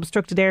causes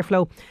obstructed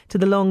airflow to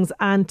the lungs.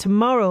 And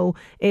tomorrow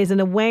is an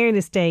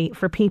awareness day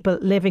for people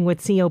living with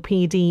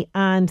COPD.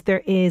 And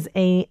there is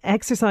a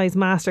exercise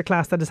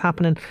masterclass that is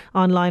happening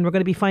online. We're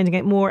going to be finding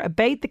out more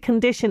about the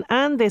condition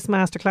and this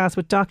masterclass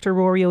with Dr.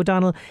 Rory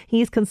O'Donnell.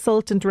 He's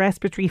consultant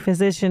respiratory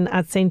physician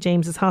at St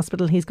James's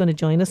Hospital. He's going to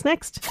join us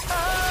next.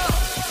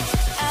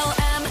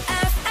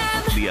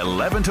 The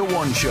 11 to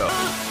 1 show.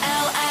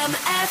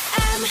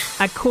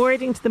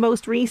 According to the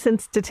most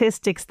recent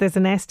statistics, there's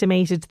an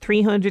estimated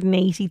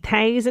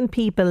 380,000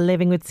 people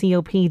living with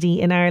COPD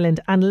in Ireland,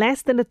 and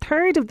less than a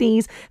third of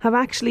these have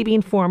actually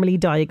been formally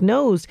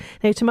diagnosed.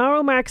 Now,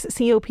 tomorrow marks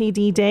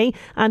COPD Day,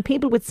 and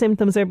people with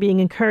symptoms are being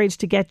encouraged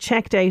to get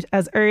checked out,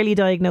 as early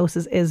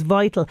diagnosis is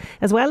vital.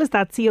 As well as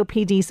that,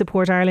 COPD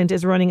Support Ireland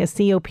is running a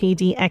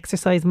COPD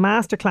exercise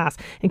masterclass,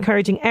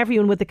 encouraging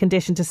everyone with the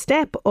condition to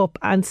step up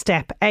and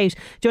step out.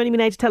 Joining me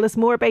now to tell us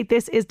more about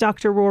this is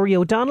Dr. Rory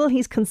O'Donnell.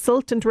 He's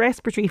consultant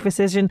respiratory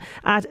physician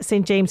at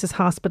St James's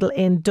Hospital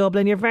in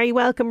Dublin. You're very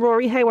welcome,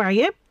 Rory. How are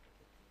you?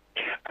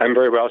 I'm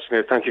very well,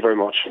 Sinead. Thank you very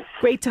much.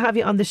 Great to have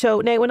you on the show.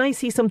 Now, when I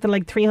see something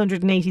like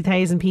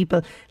 380,000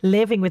 people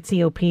living with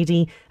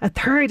COPD, a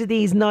third of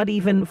these not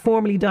even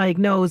formally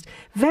diagnosed,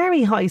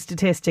 very high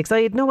statistics.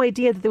 I had no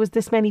idea that there was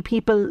this many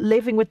people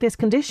living with this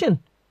condition.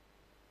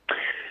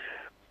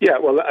 Yeah,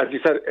 well, as you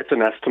said, it's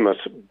an estimate,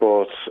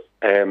 but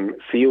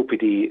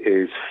COPD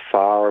is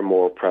far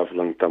more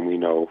prevalent than we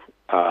know.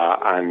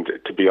 And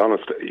to be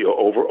honest,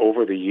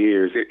 over the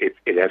years,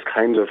 it has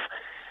kind of,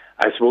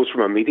 I suppose,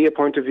 from a media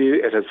point of view,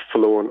 it has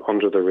flown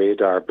under the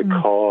radar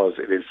because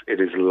it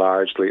is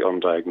largely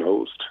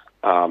undiagnosed.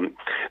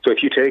 So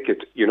if you take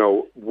it,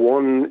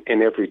 1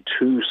 in every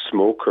 2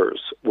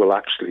 smokers will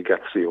actually get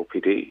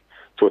COPD.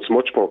 So it's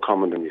much more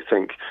common than you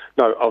think.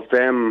 Now, of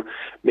them,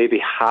 maybe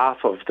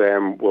half of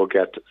them will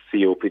get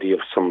COPD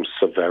of some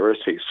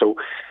severity. So,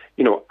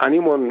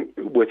 anyone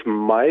with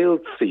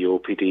mild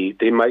COPD,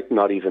 they might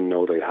not even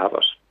know they have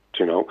it,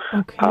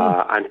 okay.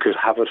 And could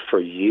have it for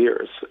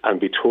years and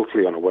be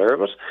totally unaware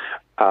of it.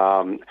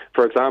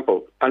 For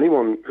example,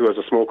 anyone who has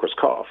a smoker's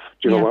cough,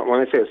 when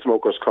I say a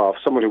smoker's cough,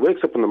 someone who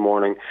wakes up in the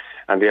morning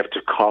and they have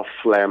to cough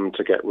phlegm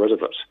to get rid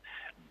of it,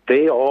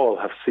 they all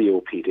have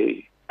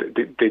COPD.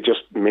 They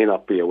just may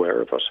not be aware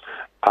of it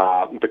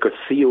because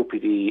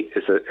COPD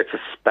it's a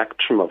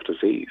spectrum of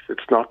disease.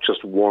 It's not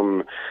just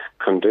one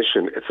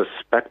condition. It's a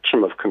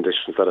spectrum of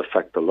conditions that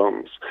affect the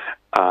lungs.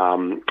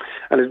 And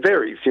it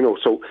varies,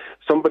 So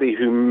somebody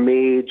who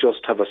may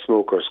just have a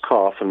smoker's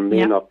cough and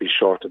may not be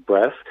short of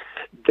breath,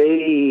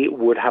 they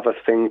would have a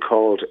thing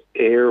called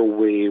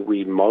airway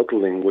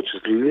remodeling, which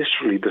is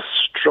literally the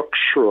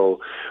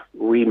structural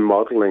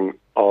remodeling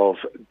of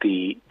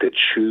the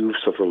tubes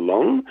of the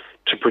lung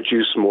to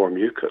produce more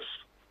mucus.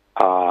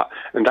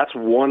 And that's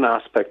one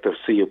aspect of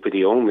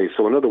COPD only.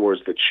 So in other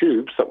words, the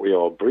tubes that we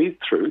all breathe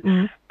through,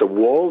 the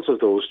walls of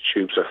those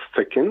tubes are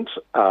thickened,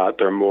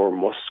 they're more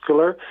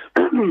muscular,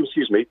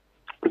 excuse me,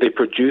 they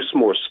produce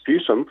more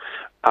sputum,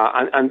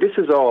 and this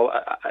is all,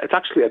 it's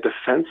actually a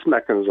defense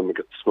mechanism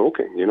against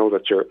smoking,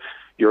 that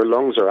your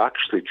lungs are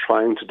actually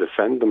trying to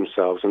defend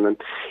themselves. And then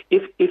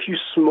if you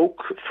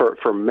smoke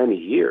for many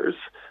years,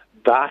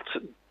 that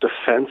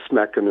defense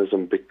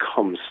mechanism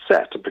becomes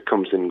set, it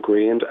becomes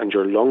ingrained, and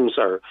your lungs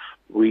are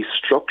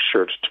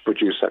restructured to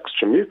produce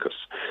extra mucus.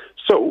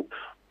 So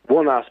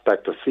one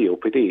aspect of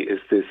COPD is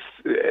this,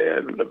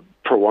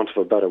 for want of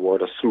a better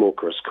word, a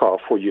smoker's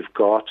cough, where you've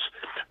got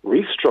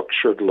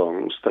restructured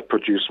lungs that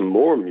produce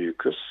more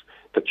mucus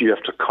that you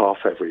have to cough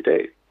every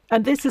day.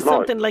 And this is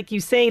something, like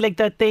you say, like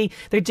that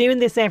they're doing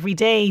this every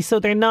day, so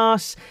they're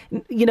not,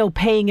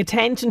 paying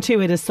attention to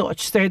it as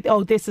such.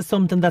 This is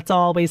something that's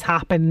always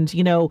happened.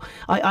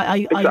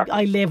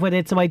 I live with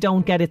it, so I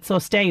don't get it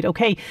sussed out.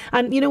 Okay,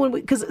 and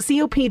because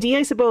COPD,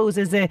 I suppose,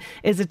 is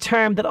a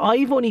term that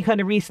I've only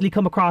kind of recently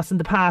come across in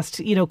the past,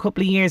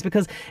 couple of years,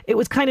 because it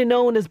was kind of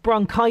known as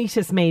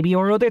bronchitis, maybe,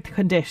 or other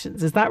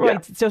conditions. Is that right? Yeah.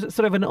 It's just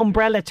sort of an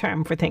umbrella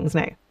term for things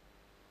now.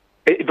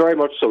 Very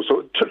much so.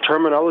 So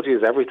terminology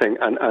is everything,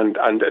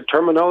 and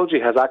terminology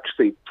has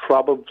actually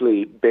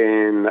probably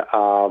been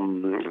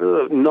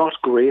not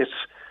great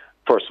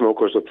for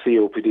smokers with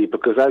COPD,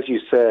 because, as you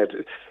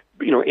said,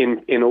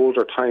 in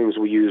older times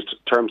we used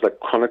terms like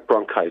chronic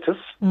bronchitis,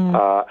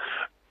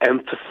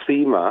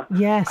 emphysema.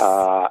 Yes.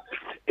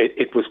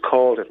 It was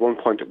called, at one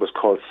point,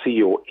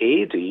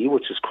 COAD,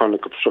 which is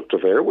chronic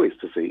obstructive airways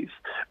disease,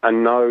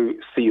 and now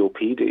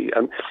COPD.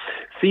 And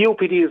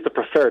COPD is the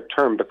preferred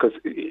term because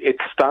it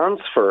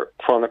stands for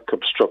chronic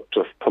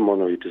obstructive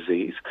pulmonary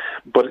disease,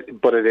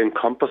 but it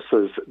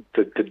encompasses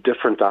the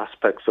different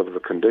aspects of the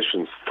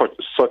conditions,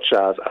 such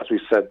as we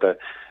said, the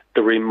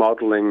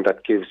remodeling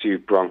that gives you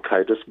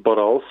bronchitis, but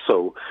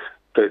also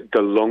the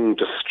lung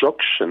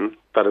destruction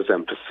that is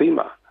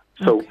emphysema.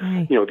 So,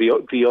 okay.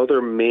 The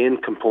other main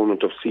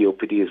component of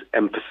COPD is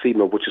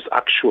emphysema, which is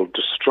actual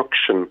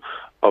destruction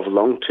of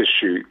lung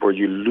tissue, where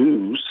you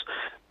lose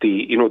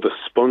the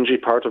spongy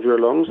part of your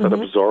lungs that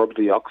absorb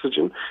the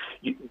oxygen.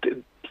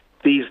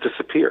 These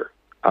disappear.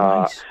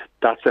 Nice.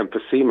 That's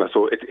emphysema.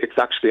 So it's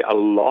actually a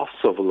loss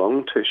of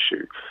lung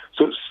tissue.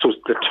 So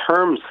the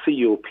term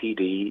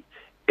COPD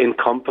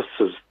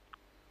encompasses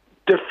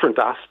different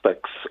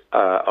aspects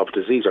of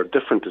disease, or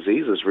different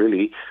diseases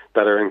really,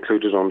 that are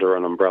included under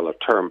an umbrella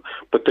term,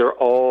 but they're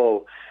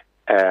all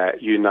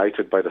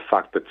united by the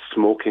fact that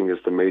smoking is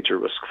the major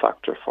risk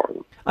factor for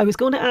them. I was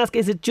going to ask,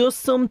 is it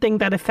just something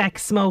that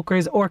affects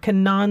smokers, or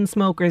can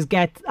non-smokers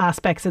get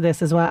aspects of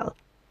this as well?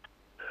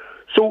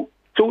 So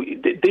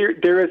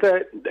there is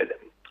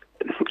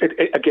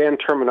again,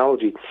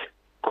 terminology.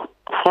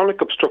 Chronic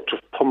obstructive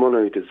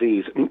pulmonary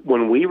disease,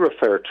 when we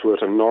refer to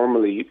it, and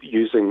normally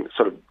using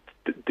sort of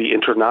the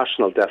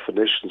international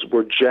definitions,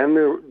 we're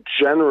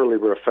generally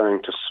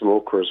referring to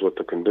smokers with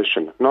the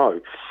condition.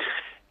 Now,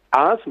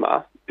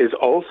 asthma is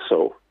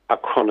also a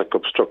chronic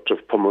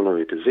obstructive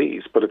pulmonary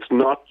disease, but it's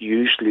not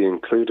usually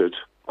included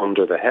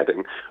under the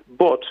heading.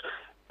 But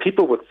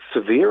people with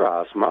severe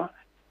asthma,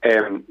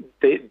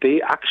 they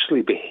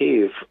actually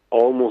behave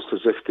almost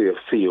as if they have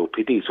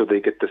COPD, so they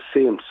get the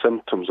same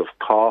symptoms of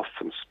cough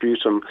and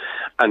sputum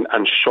and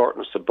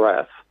shortness of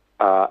breath.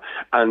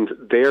 And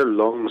their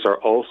lungs are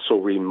also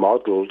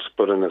remodeled,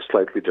 but in a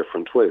slightly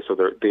different way. So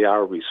they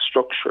are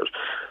restructured.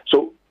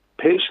 So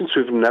patients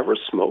who've never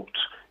smoked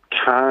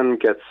can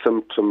get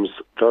symptoms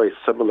very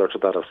similar to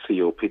that of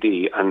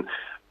COPD, and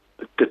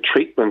the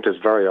treatment is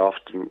very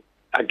often,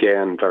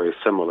 again, very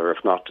similar,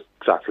 if not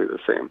exactly the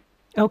same.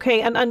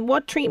 Okay, and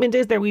what treatment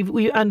is there?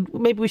 And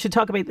maybe we should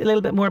talk a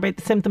little bit more about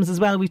the symptoms as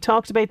well. We've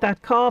talked about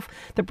that cough,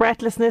 the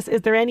breathlessness.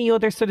 Is there any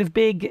other sort of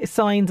big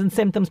signs and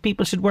symptoms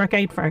people should look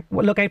out for?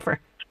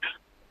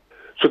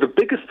 So the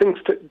biggest things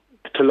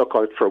to look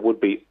out for would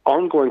be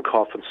ongoing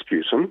cough and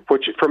sputum,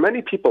 which for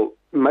many people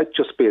might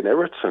just be an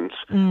irritant.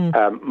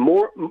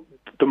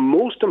 The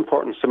most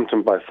important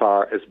symptom by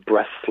far is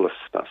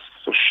breathlessness,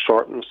 so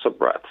shortness of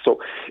breath. So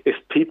if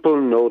people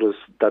notice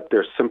that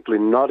they're simply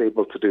not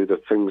able to do the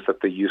things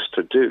that they used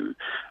to do,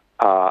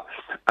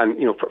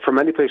 and for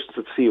many patients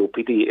with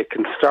COPD, it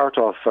can start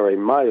off very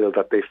mild,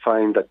 that they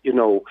find that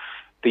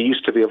they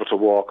used to be able to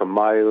walk a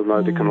mile,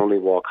 now they can only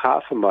walk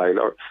half a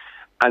mile,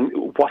 and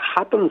what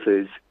happens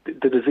is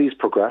the disease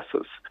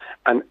progresses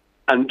and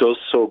does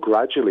so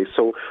gradually.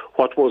 So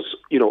what was,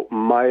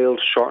 mild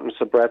shortness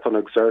of breath on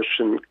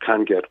exertion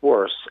can get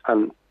worse.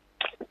 And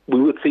we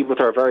would see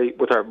with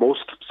our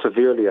most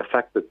severely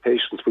affected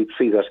patients, we'd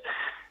see that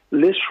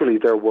literally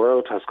their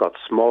world has got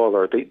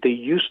smaller. They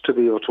used to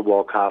be able to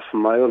walk half a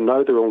mile.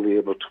 Now they're only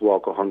able to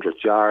walk 100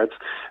 yards.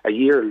 A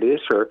year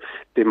later,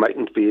 they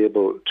mightn't be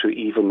able to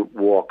even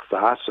walk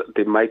that.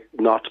 They might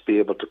not be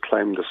able to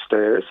climb the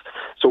stairs.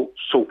 So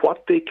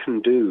what they can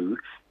do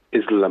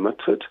is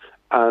limited,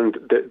 and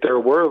their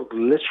world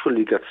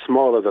literally gets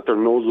smaller, that they're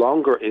no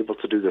longer able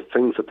to do the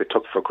things that they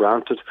took for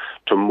granted,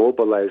 to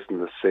mobilize in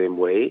the same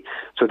way.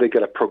 So they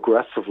get a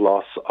progressive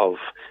loss of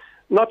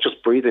not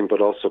just breathing, but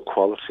also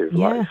quality of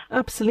life. Yeah,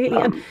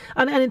 absolutely.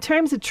 And in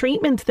terms of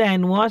treatment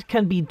then, what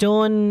can be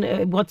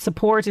done? What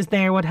support is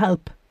there? What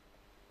help?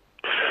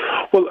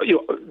 Well,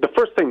 the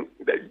first thing,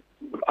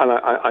 and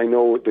I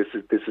know this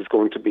is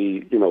going to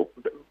be,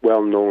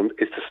 well known,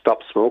 is to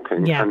stop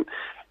smoking. Yeah. And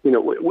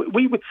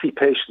we would see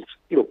patients,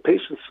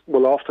 patients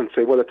will often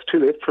say, well, it's too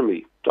late for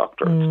me,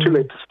 doctor. It's too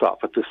late to stop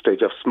at this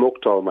stage. I've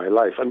smoked all my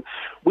life. And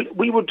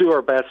we would do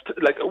our best.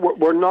 Like,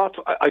 we're not,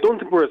 I don't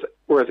think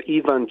we're as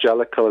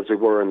evangelical as we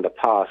were in the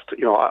past.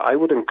 I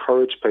would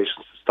encourage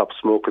patients to stop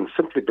smoking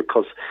simply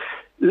because,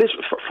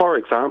 for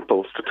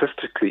example,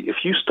 statistically, if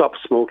you stop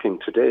smoking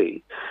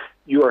today,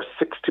 you are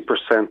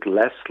 60%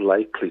 less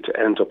likely to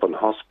end up in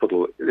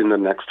hospital in the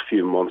next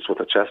few months with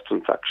a chest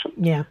infection.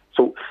 Yeah.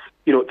 So,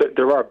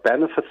 there are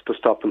benefits to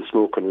stopping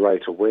smoking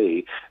right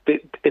away.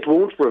 It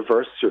won't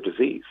reverse your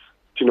disease.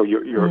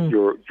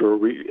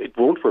 It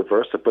won't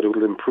reverse it, but it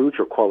will improve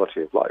your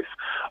quality of life.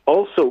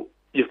 Also,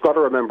 you've got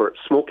to remember,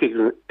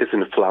 smoking is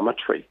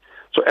inflammatory.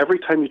 So every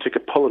time you take a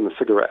pull in a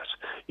cigarette,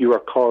 you are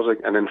causing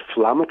an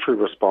inflammatory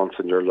response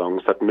in your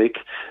lungs that make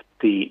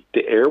the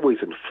airways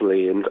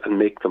inflamed and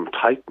make them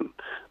tighten.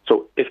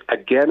 So if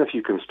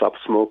you can stop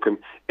smoking,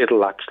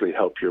 it'll actually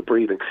help your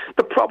breathing.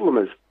 The problem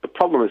is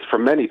for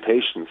many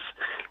patients,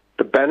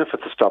 the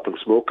benefits of stopping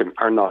smoking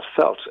are not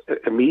felt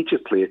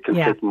immediately. It can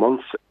take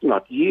months,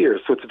 not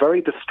years. So it's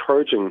very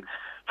discouraging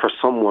for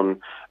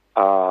someone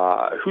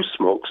who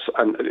smokes,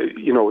 and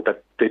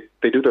that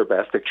they do their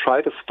best, they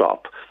try to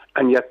stop,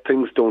 and yet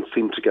things don't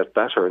seem to get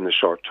better in the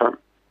short term.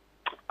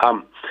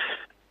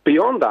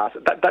 Beyond that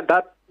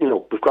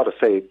we've got to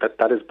say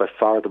that is by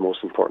far the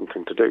most important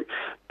thing to do.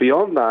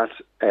 Beyond that,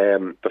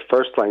 the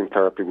first line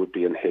therapy would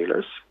be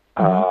inhalers,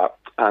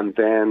 and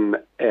then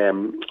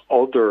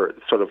other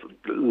sort of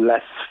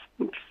less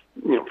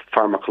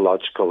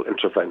pharmacological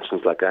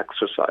interventions like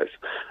exercise.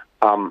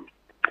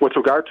 With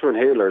regard to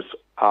inhalers,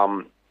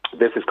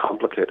 this is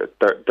complicated.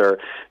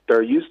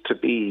 There used to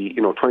be,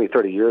 20,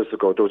 30 years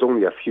ago, there was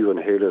only a few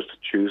inhalers to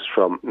choose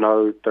from.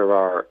 Now there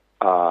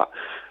are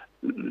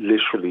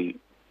literally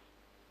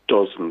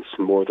dozens,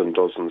 more than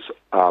dozens.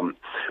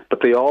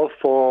 But they all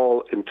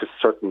fall into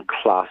certain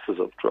classes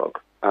of drug.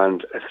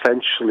 And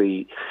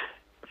essentially,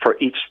 for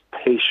each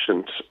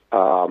patient,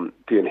 the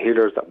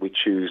inhalers that we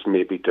choose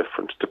may be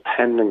different,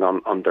 depending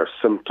on their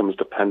symptoms,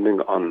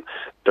 depending on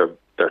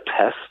their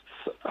tests,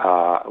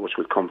 which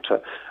we'll come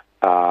to,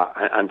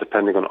 and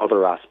depending on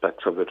other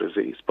aspects of the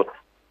disease. But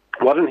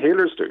what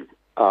inhalers do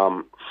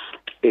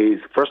is,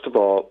 first of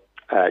all,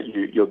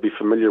 you'll be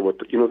familiar with,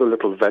 the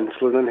little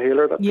Ventolin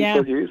inhaler that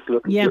people use.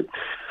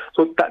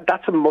 So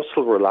that's a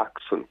muscle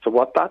relaxant. So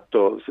what that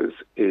does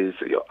is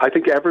I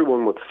think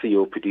everyone with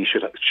COPD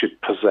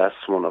should possess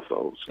one of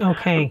those.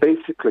 Okay. And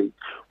basically,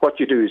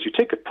 what you do is you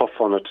take a puff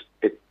on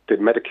it. The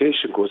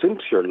medication goes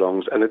into your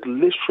lungs, and it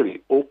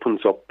literally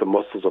opens up the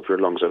muscles of your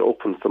lungs. It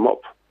opens them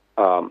up.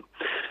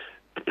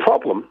 The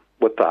problem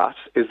with that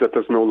is that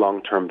there's no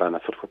long-term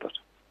benefit with it.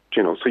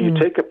 So you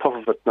take a puff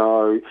of it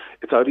now,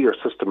 it's out of your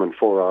system in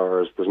 4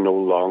 hours, there's no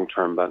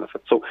long-term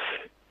benefit. So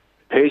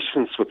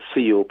patients with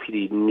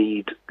COPD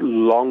need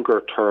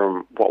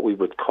longer-term, what we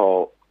would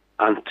call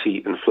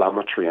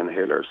anti-inflammatory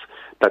inhalers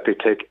that they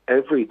take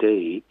every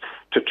day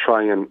to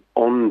try and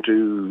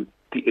undo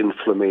the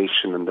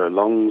inflammation in their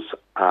lungs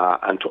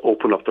and to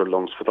open up their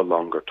lungs for the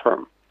longer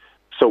term.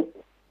 So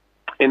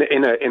in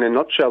a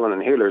nutshell, in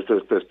inhalers,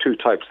 there's two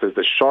types. There's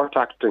the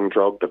short-acting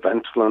drug, the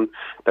Ventolin,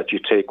 that you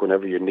take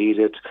whenever you need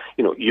it.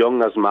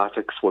 Young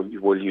asthmatics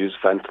will use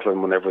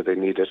Ventolin whenever they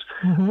need it.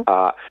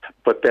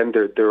 But then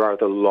there are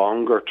the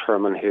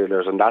longer-term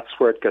inhalers, and that's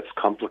where it gets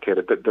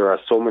complicated. That there are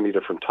so many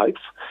different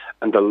types,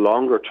 and the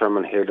longer-term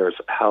inhalers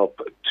help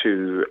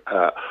to,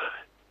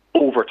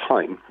 over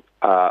time,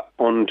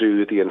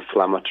 undo the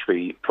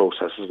inflammatory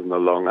processes in the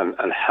lung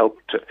and help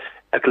to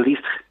at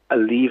least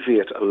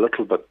alleviate a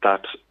little bit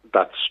that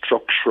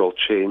structural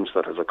change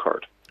that has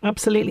occurred.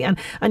 Absolutely. And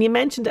you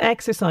mentioned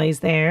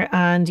exercise there.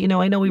 And,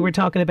 I know we were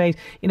talking about,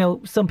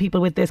 some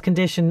people with this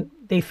condition,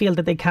 they feel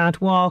that they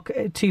can't walk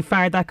too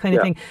far, that kind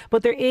of thing.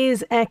 But there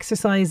is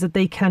exercise that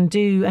they can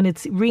do. And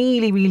it's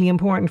really, really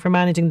important for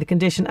managing the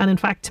condition. And in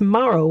fact,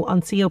 tomorrow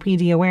on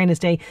COPD Awareness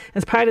Day,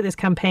 as part of this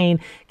campaign,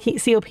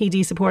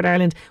 COPD Support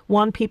Ireland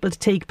want people to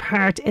take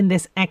part in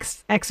this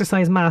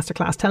exercise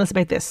masterclass. Tell us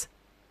about this.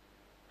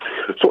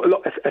 So,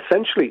 look,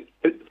 essentially,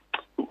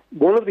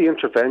 one of the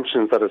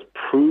interventions that is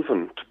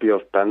proven to be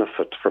of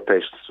benefit for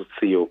patients with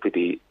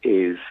COPD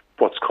is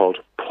what's called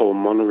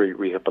pulmonary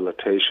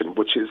rehabilitation,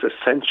 which is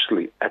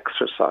essentially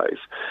exercise.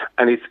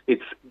 And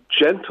it's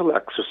gentle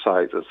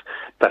exercises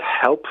that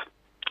help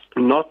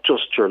not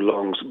just your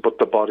lungs, but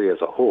the body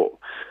as a whole.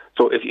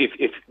 So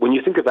if when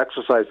you think of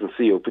exercise in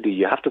COPD,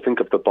 you have to think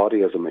of the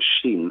body as a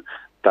machine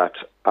that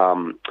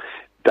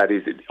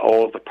is,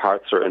 all the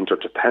parts are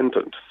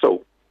interdependent.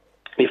 So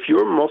if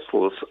your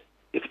muscles,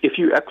 if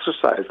you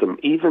exercise them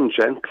even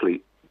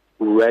gently,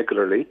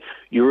 regularly,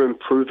 you're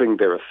improving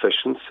their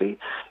efficiency,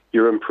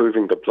 you're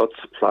improving the blood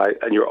supply,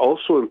 and you're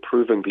also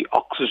improving the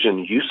oxygen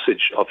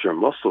usage of your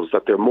muscles,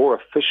 that they're more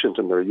efficient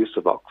in their use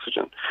of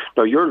oxygen.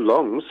 Now, your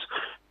lungs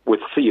with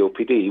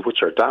COPD,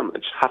 which are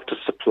damaged, have to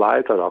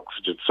supply that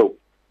oxygen. So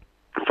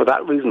for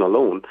that reason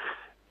alone,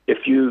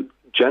 if you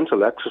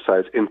gentle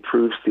exercise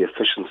improves the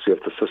efficiency of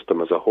the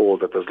system as a whole,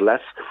 that there's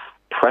less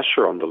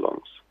pressure on the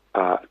lungs.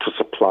 to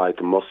supply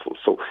the muscles.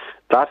 So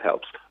that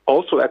helps.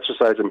 Also,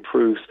 exercise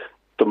improves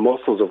the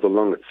muscles of the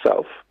lung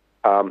itself.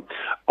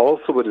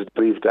 Also, it is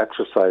believed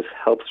exercise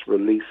helps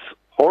release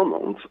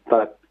hormones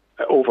that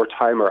over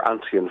time are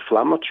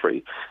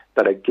anti-inflammatory,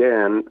 that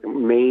again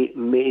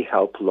may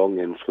help lung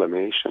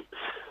inflammation.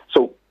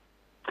 So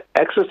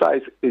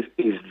exercise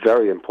is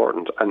very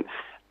important, and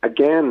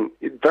again,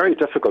 very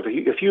difficult.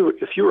 If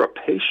you're a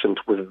patient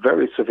with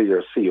very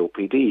severe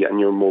COPD and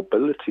your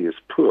mobility is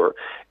poor,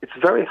 it's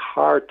very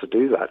hard to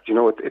do that.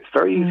 It's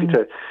very easy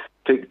to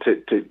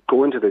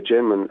go into the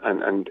gym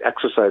and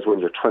exercise when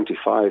you're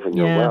 25 and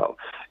you're well.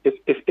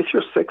 If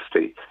you're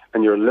 60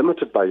 and you're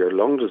limited by your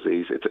lung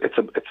disease, it's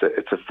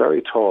a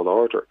very tall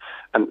order.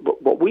 And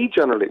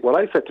what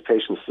I said to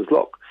patients is,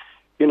 look,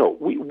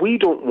 we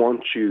don't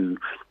want you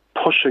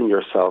pushing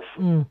yourself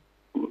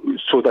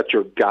so that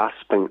you're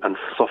gasping and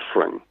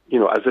suffering,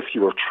 as if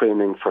you were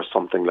training for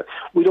something.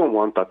 We don't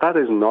want that. That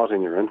is not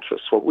in your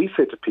interest. What we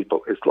say to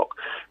people is, look,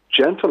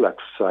 gentle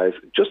exercise,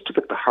 just to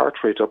get the heart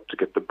rate up, to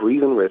get the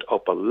breathing rate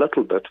up a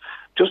little bit,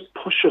 just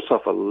push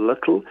yourself a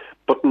little,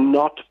 but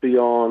not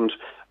beyond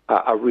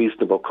a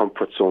reasonable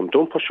comfort zone.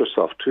 Don't push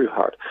yourself too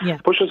hard. Yeah.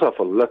 Push yourself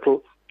a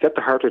little, get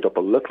the heart rate up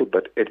a little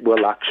bit. It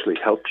will actually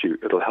help you.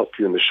 It'll help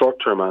you in the short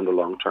term and the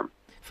long term.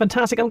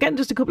 Fantastic. I'm getting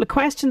just a couple of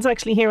questions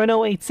actually here on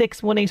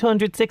 086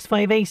 1800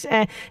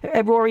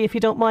 658. Rory, if you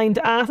don't mind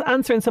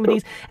answering some of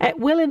these.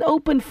 Will an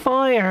open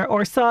fire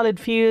or solid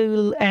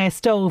fuel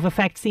stove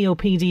affect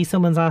COPD?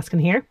 Someone's asking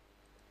here.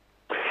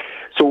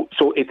 So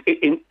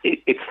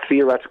it's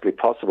theoretically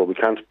possible. We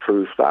can't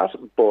prove that,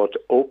 but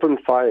open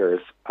fires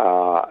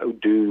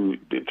do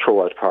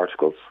throw out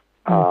particles.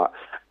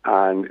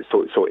 And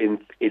so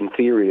in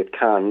theory it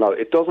can. Now,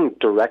 it doesn't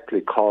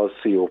directly cause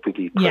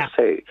COPD per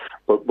se,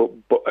 but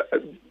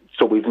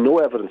so we've no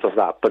evidence of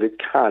that, but it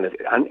can.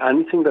 And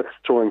anything that's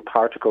throwing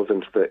particles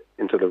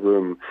into the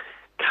room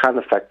can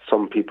affect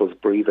some people's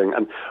breathing,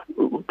 and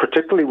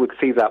particularly we'd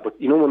see that with,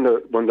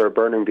 when they're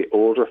burning the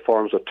older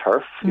forms of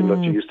turf,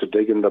 that you used to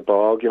dig in the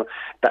bog,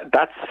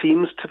 that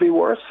seems to be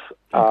worse,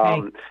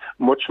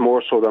 much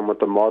more so than with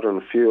the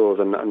modern fuels.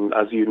 And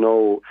as you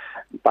know,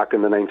 back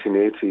in the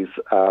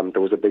 1980s,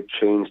 there was a big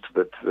change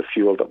to the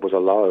fuel that was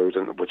allowed,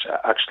 and which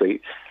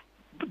actually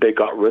they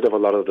got rid of a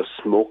lot of the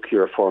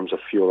smokier forms of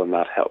fuel, and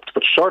that helped.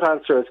 But short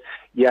answer is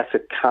yes,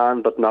 it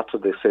can, but not to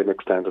the same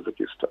extent as it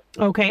used to.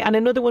 Okay, and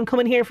another one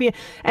coming here for you.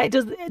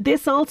 Does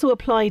this also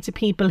apply to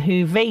people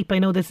who vape? I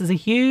know this is a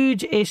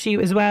huge issue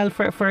as well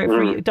for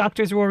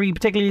doctors, Rory,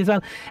 particularly as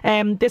well.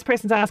 This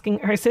person's asking,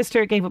 her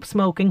sister gave up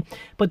smoking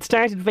but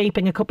started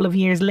vaping a couple of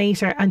years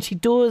later, and she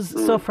does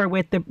suffer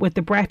with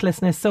the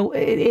breathlessness. So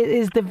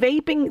is the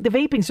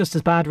vaping's just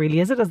as bad,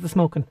 really, is it, as the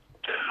smoking?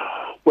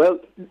 Well,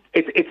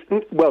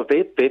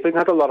 vaping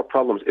has a lot of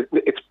problems.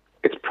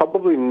 It's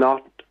probably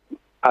not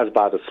as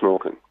bad as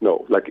smoking.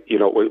 No,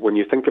 when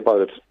you think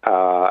about it,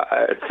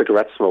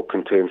 cigarette smoke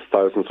contains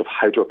thousands of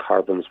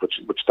hydrocarbons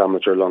which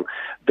damage your lung.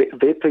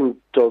 Vaping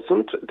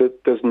doesn't.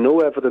 There's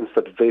no evidence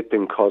that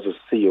vaping causes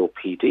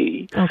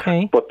COPD.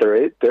 Okay, but there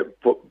is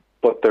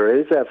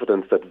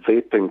evidence that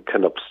vaping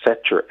can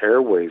upset your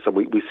airways, and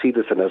we see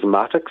this in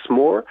asthmatics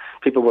more.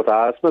 People with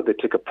asthma, they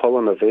take a pull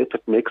on a vape,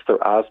 it makes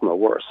their asthma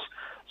worse.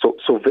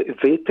 So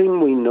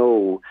vaping, we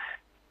know,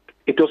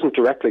 it doesn't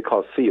directly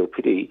cause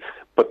COPD,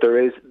 but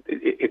there's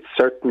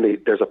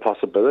a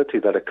possibility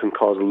that it can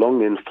cause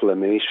lung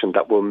inflammation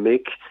that will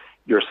make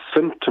your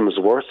symptoms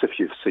worse if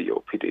you've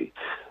COPD.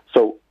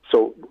 So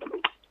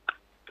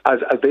as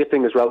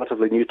vaping is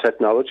relatively new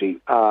technology,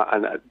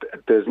 and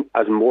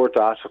as more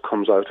data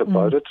comes out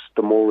about it,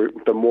 the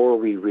more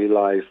we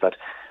realise that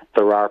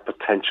there are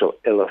potential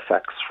ill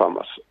effects from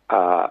it.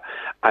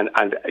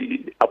 And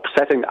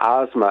upsetting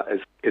asthma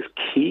is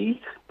key,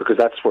 because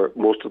that's where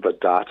most of the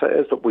data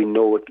is, but we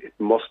know it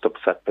must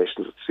upset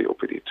patients with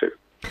COPD too.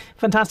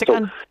 Fantastic. So,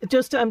 and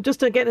just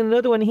to get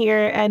another one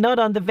here, not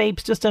on the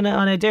vapes, just on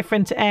a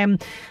different. I'm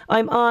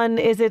on.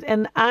 Is it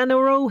an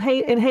Anoro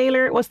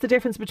inhaler? What's the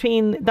difference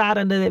between that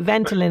and the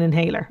Ventolin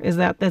inhaler? Is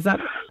that?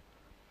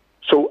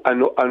 So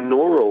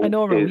Anoro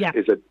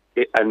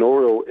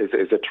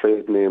is a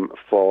trade name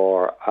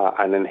for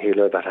an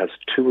inhaler that has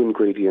two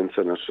ingredients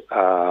in it,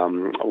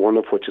 one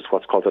of which is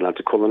what's called an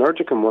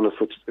anticholinergic, and one of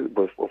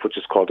which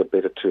is called a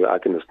beta-2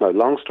 agonist. Now,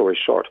 long story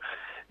short,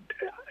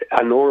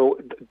 Anoro,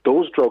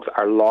 those drugs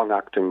are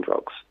long-acting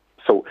drugs.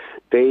 So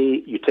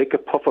you take a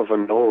puff of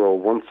Anoro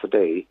once a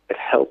day, it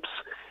helps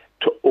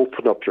to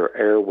open up your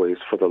airways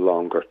for the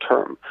longer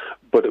term,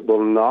 but it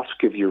will not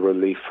give you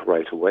relief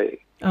right away.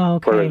 Oh,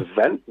 okay. Whereas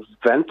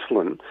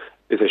Ventolin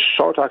is a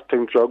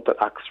short-acting drug that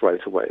acts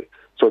right away.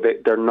 So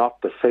they're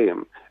not the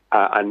same.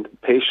 And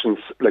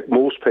patients, like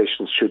most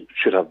patients,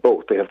 should have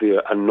both. They have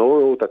the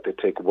Anoro that they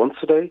take once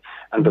a day,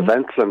 and the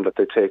Ventolin that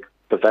they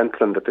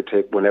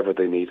take whenever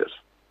they need it.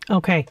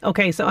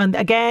 Okay. So, and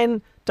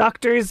again,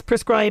 doctors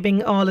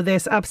prescribing all of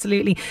this,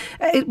 absolutely.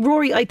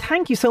 Rory, I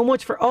thank you so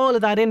much for all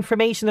of that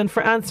information and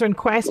for answering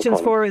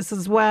questions for us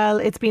as well.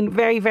 It's been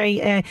very,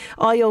 very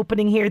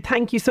eye-opening here.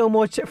 Thank you so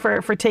much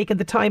for taking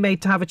the time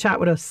out to have a chat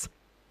with us.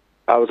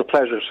 It was a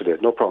pleasure today,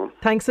 no problem.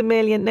 Thanks a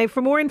million. Now,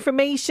 for more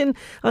information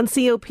on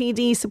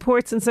COPD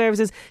supports and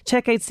services,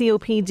 check out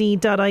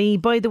copd.ie.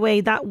 By the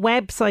way, that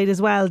website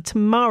as well,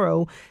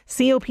 tomorrow,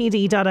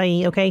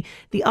 copd.ie, okay?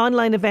 The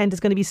online event is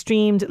going to be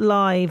streamed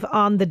live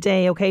on the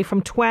day, okay,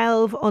 from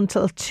 12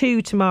 until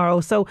 2 tomorrow.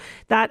 So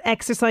that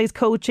exercise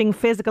coaching,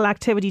 physical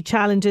activity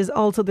challenges,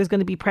 also there's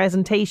going to be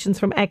presentations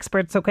from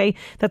experts, okay?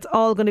 That's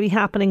all going to be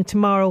happening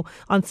tomorrow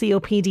on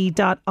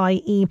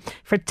copd.ie.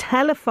 For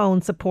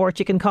telephone support,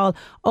 you can call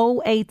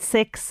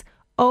 086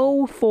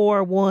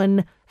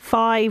 041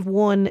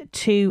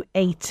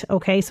 5128.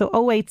 Okay,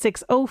 so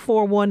 086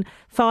 041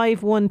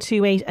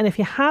 5128. And if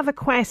you have a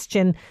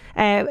question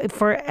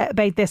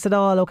about this at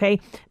all, okay,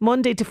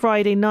 Monday to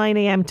Friday 9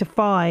 a.m. to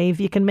 5,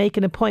 you can make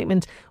an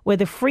appointment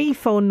with a free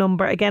phone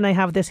number. Again, I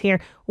have this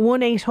here,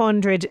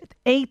 1-800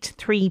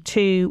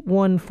 832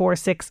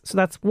 146. So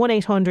that's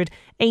 1-800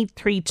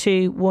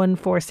 832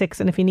 146.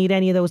 And if you need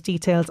any of those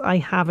details, I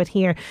have it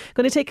here.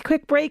 Going to take a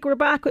quick break. We're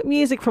back with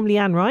music from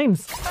Leanne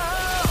Rimes.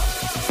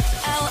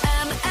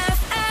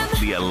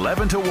 The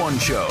 11 to 1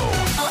 show.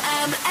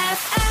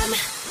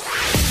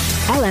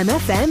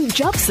 LMFM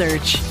Job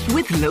Search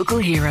with Local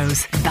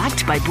Heroes.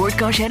 Backed by Bord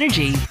Gáis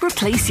Energy.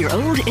 Replace your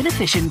old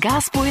inefficient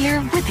gas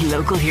boiler with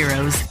Local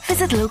Heroes.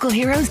 Visit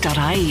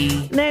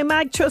localheroes.ie. Now,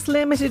 Mag Trust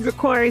Limited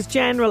requires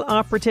general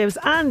operatives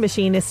and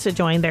machinists to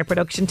join their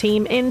production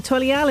team in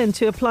Tullyallen.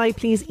 To apply,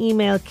 please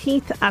email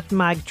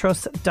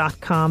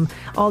keith@magtrust.com.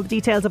 All the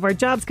details of our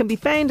jobs can be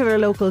found at our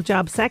local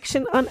job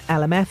section on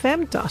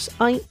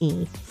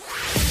lmfm.ie.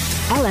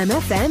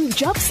 LMFM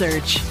Job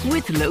Search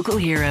with Local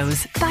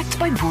Heroes. Backed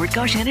by Bord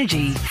Gáis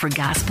Energy. For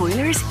gas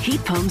boilers,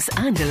 heat pumps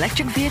and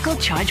electric vehicle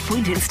charge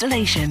point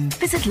installation.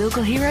 Visit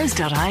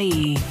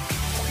localheroes.ie.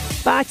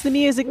 Back to the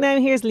music now.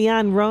 Here's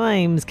Leanne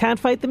Rimes.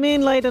 Can't Fight the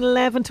Moonlight at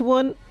 11 to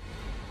 1.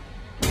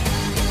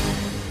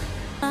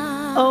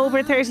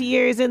 Over 30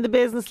 years in the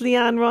business,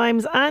 Leanne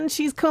Rimes, and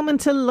she's coming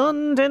to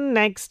London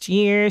next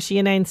year. She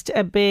announced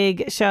a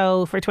big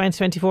show for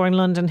 2024 in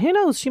London. Who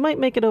knows, she might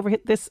make it over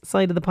this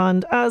side of the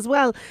pond as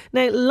well.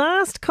 Now,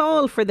 last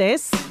call for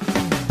this.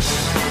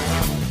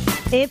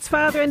 It's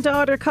father and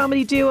daughter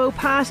comedy duo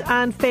Pat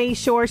and Faye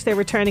Short. They're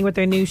returning with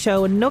their new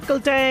show Knuckle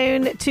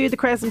Down to the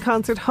Crescent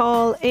Concert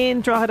Hall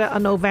in Drogheda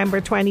on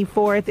November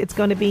 24th. It's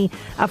going to be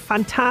a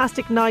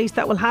fantastic night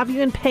that will have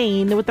you in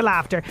pain with the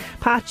laughter.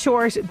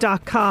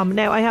 PatShort.com.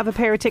 Now, I have a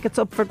pair of tickets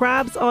up for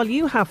grabs. All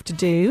you have to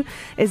do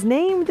is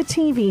name the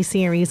TV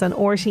series on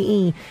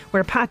RTE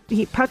where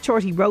Pat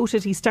Short, he wrote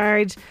it, he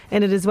starred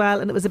in it as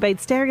well, and it was about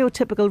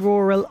stereotypical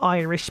rural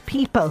Irish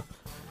people.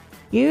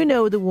 You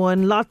know the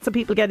one. Lots of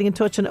people getting in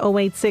touch on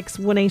 086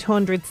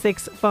 1800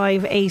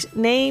 658.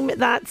 Name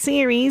that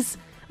series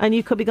and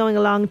you could be going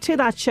along to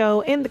that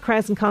show in the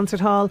Crescent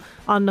Concert Hall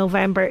on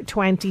November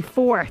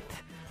 24th.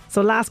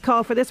 So last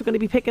call for this. We're going to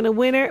be picking a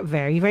winner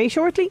very, very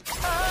shortly.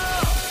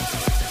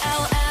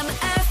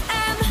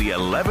 The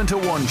 11 to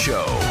 1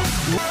 show.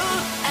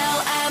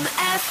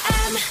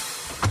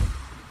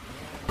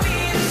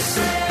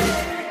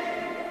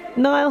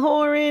 Niall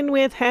Horan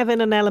with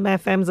Heaven on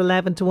LMFM's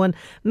 11 to 1.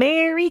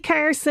 Mary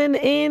Carson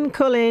in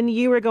Cullen.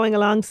 You were going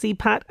along to see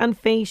Pat and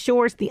Faye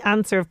Short. The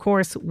answer, of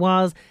course,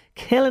 was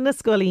Killing a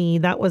Scully.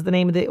 That was the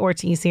name of the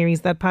RTE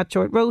series that Pat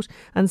Short wrote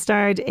and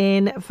starred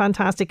in.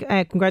 Fantastic.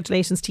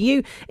 Congratulations to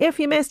you. If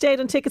you missed out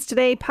on tickets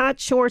today,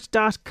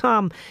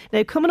 patshort.com.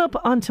 Now, coming up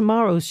on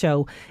tomorrow's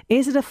show,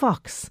 is it a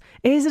fox?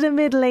 Is it a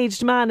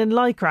middle-aged man in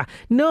lycra?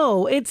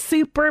 No, it's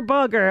Super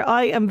Bugger.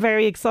 I am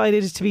very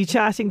excited to be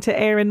chatting to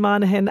Aaron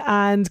Monaghan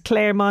and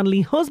Claire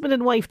Monley, husband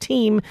and wife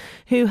team,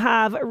 who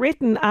have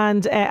written,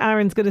 and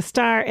Aaron's going to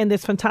star in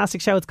this fantastic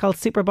show. It's called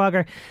Super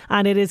Bugger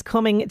and it is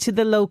coming to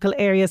the local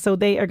area, so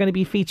they are going to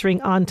be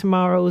featuring on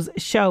tomorrow's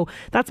show.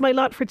 That's my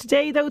lot for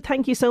today, though.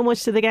 Thank you so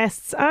much to the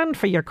guests and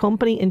for your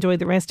company. Enjoy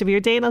the rest of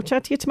your day and I'll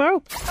chat to you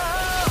tomorrow.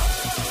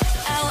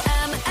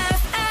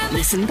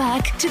 Listen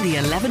back to the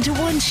 11 to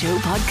 1 show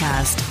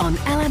podcast on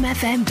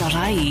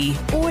lmfm.ie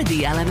or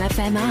the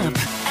LMFM app.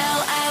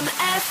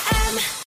 LMFM.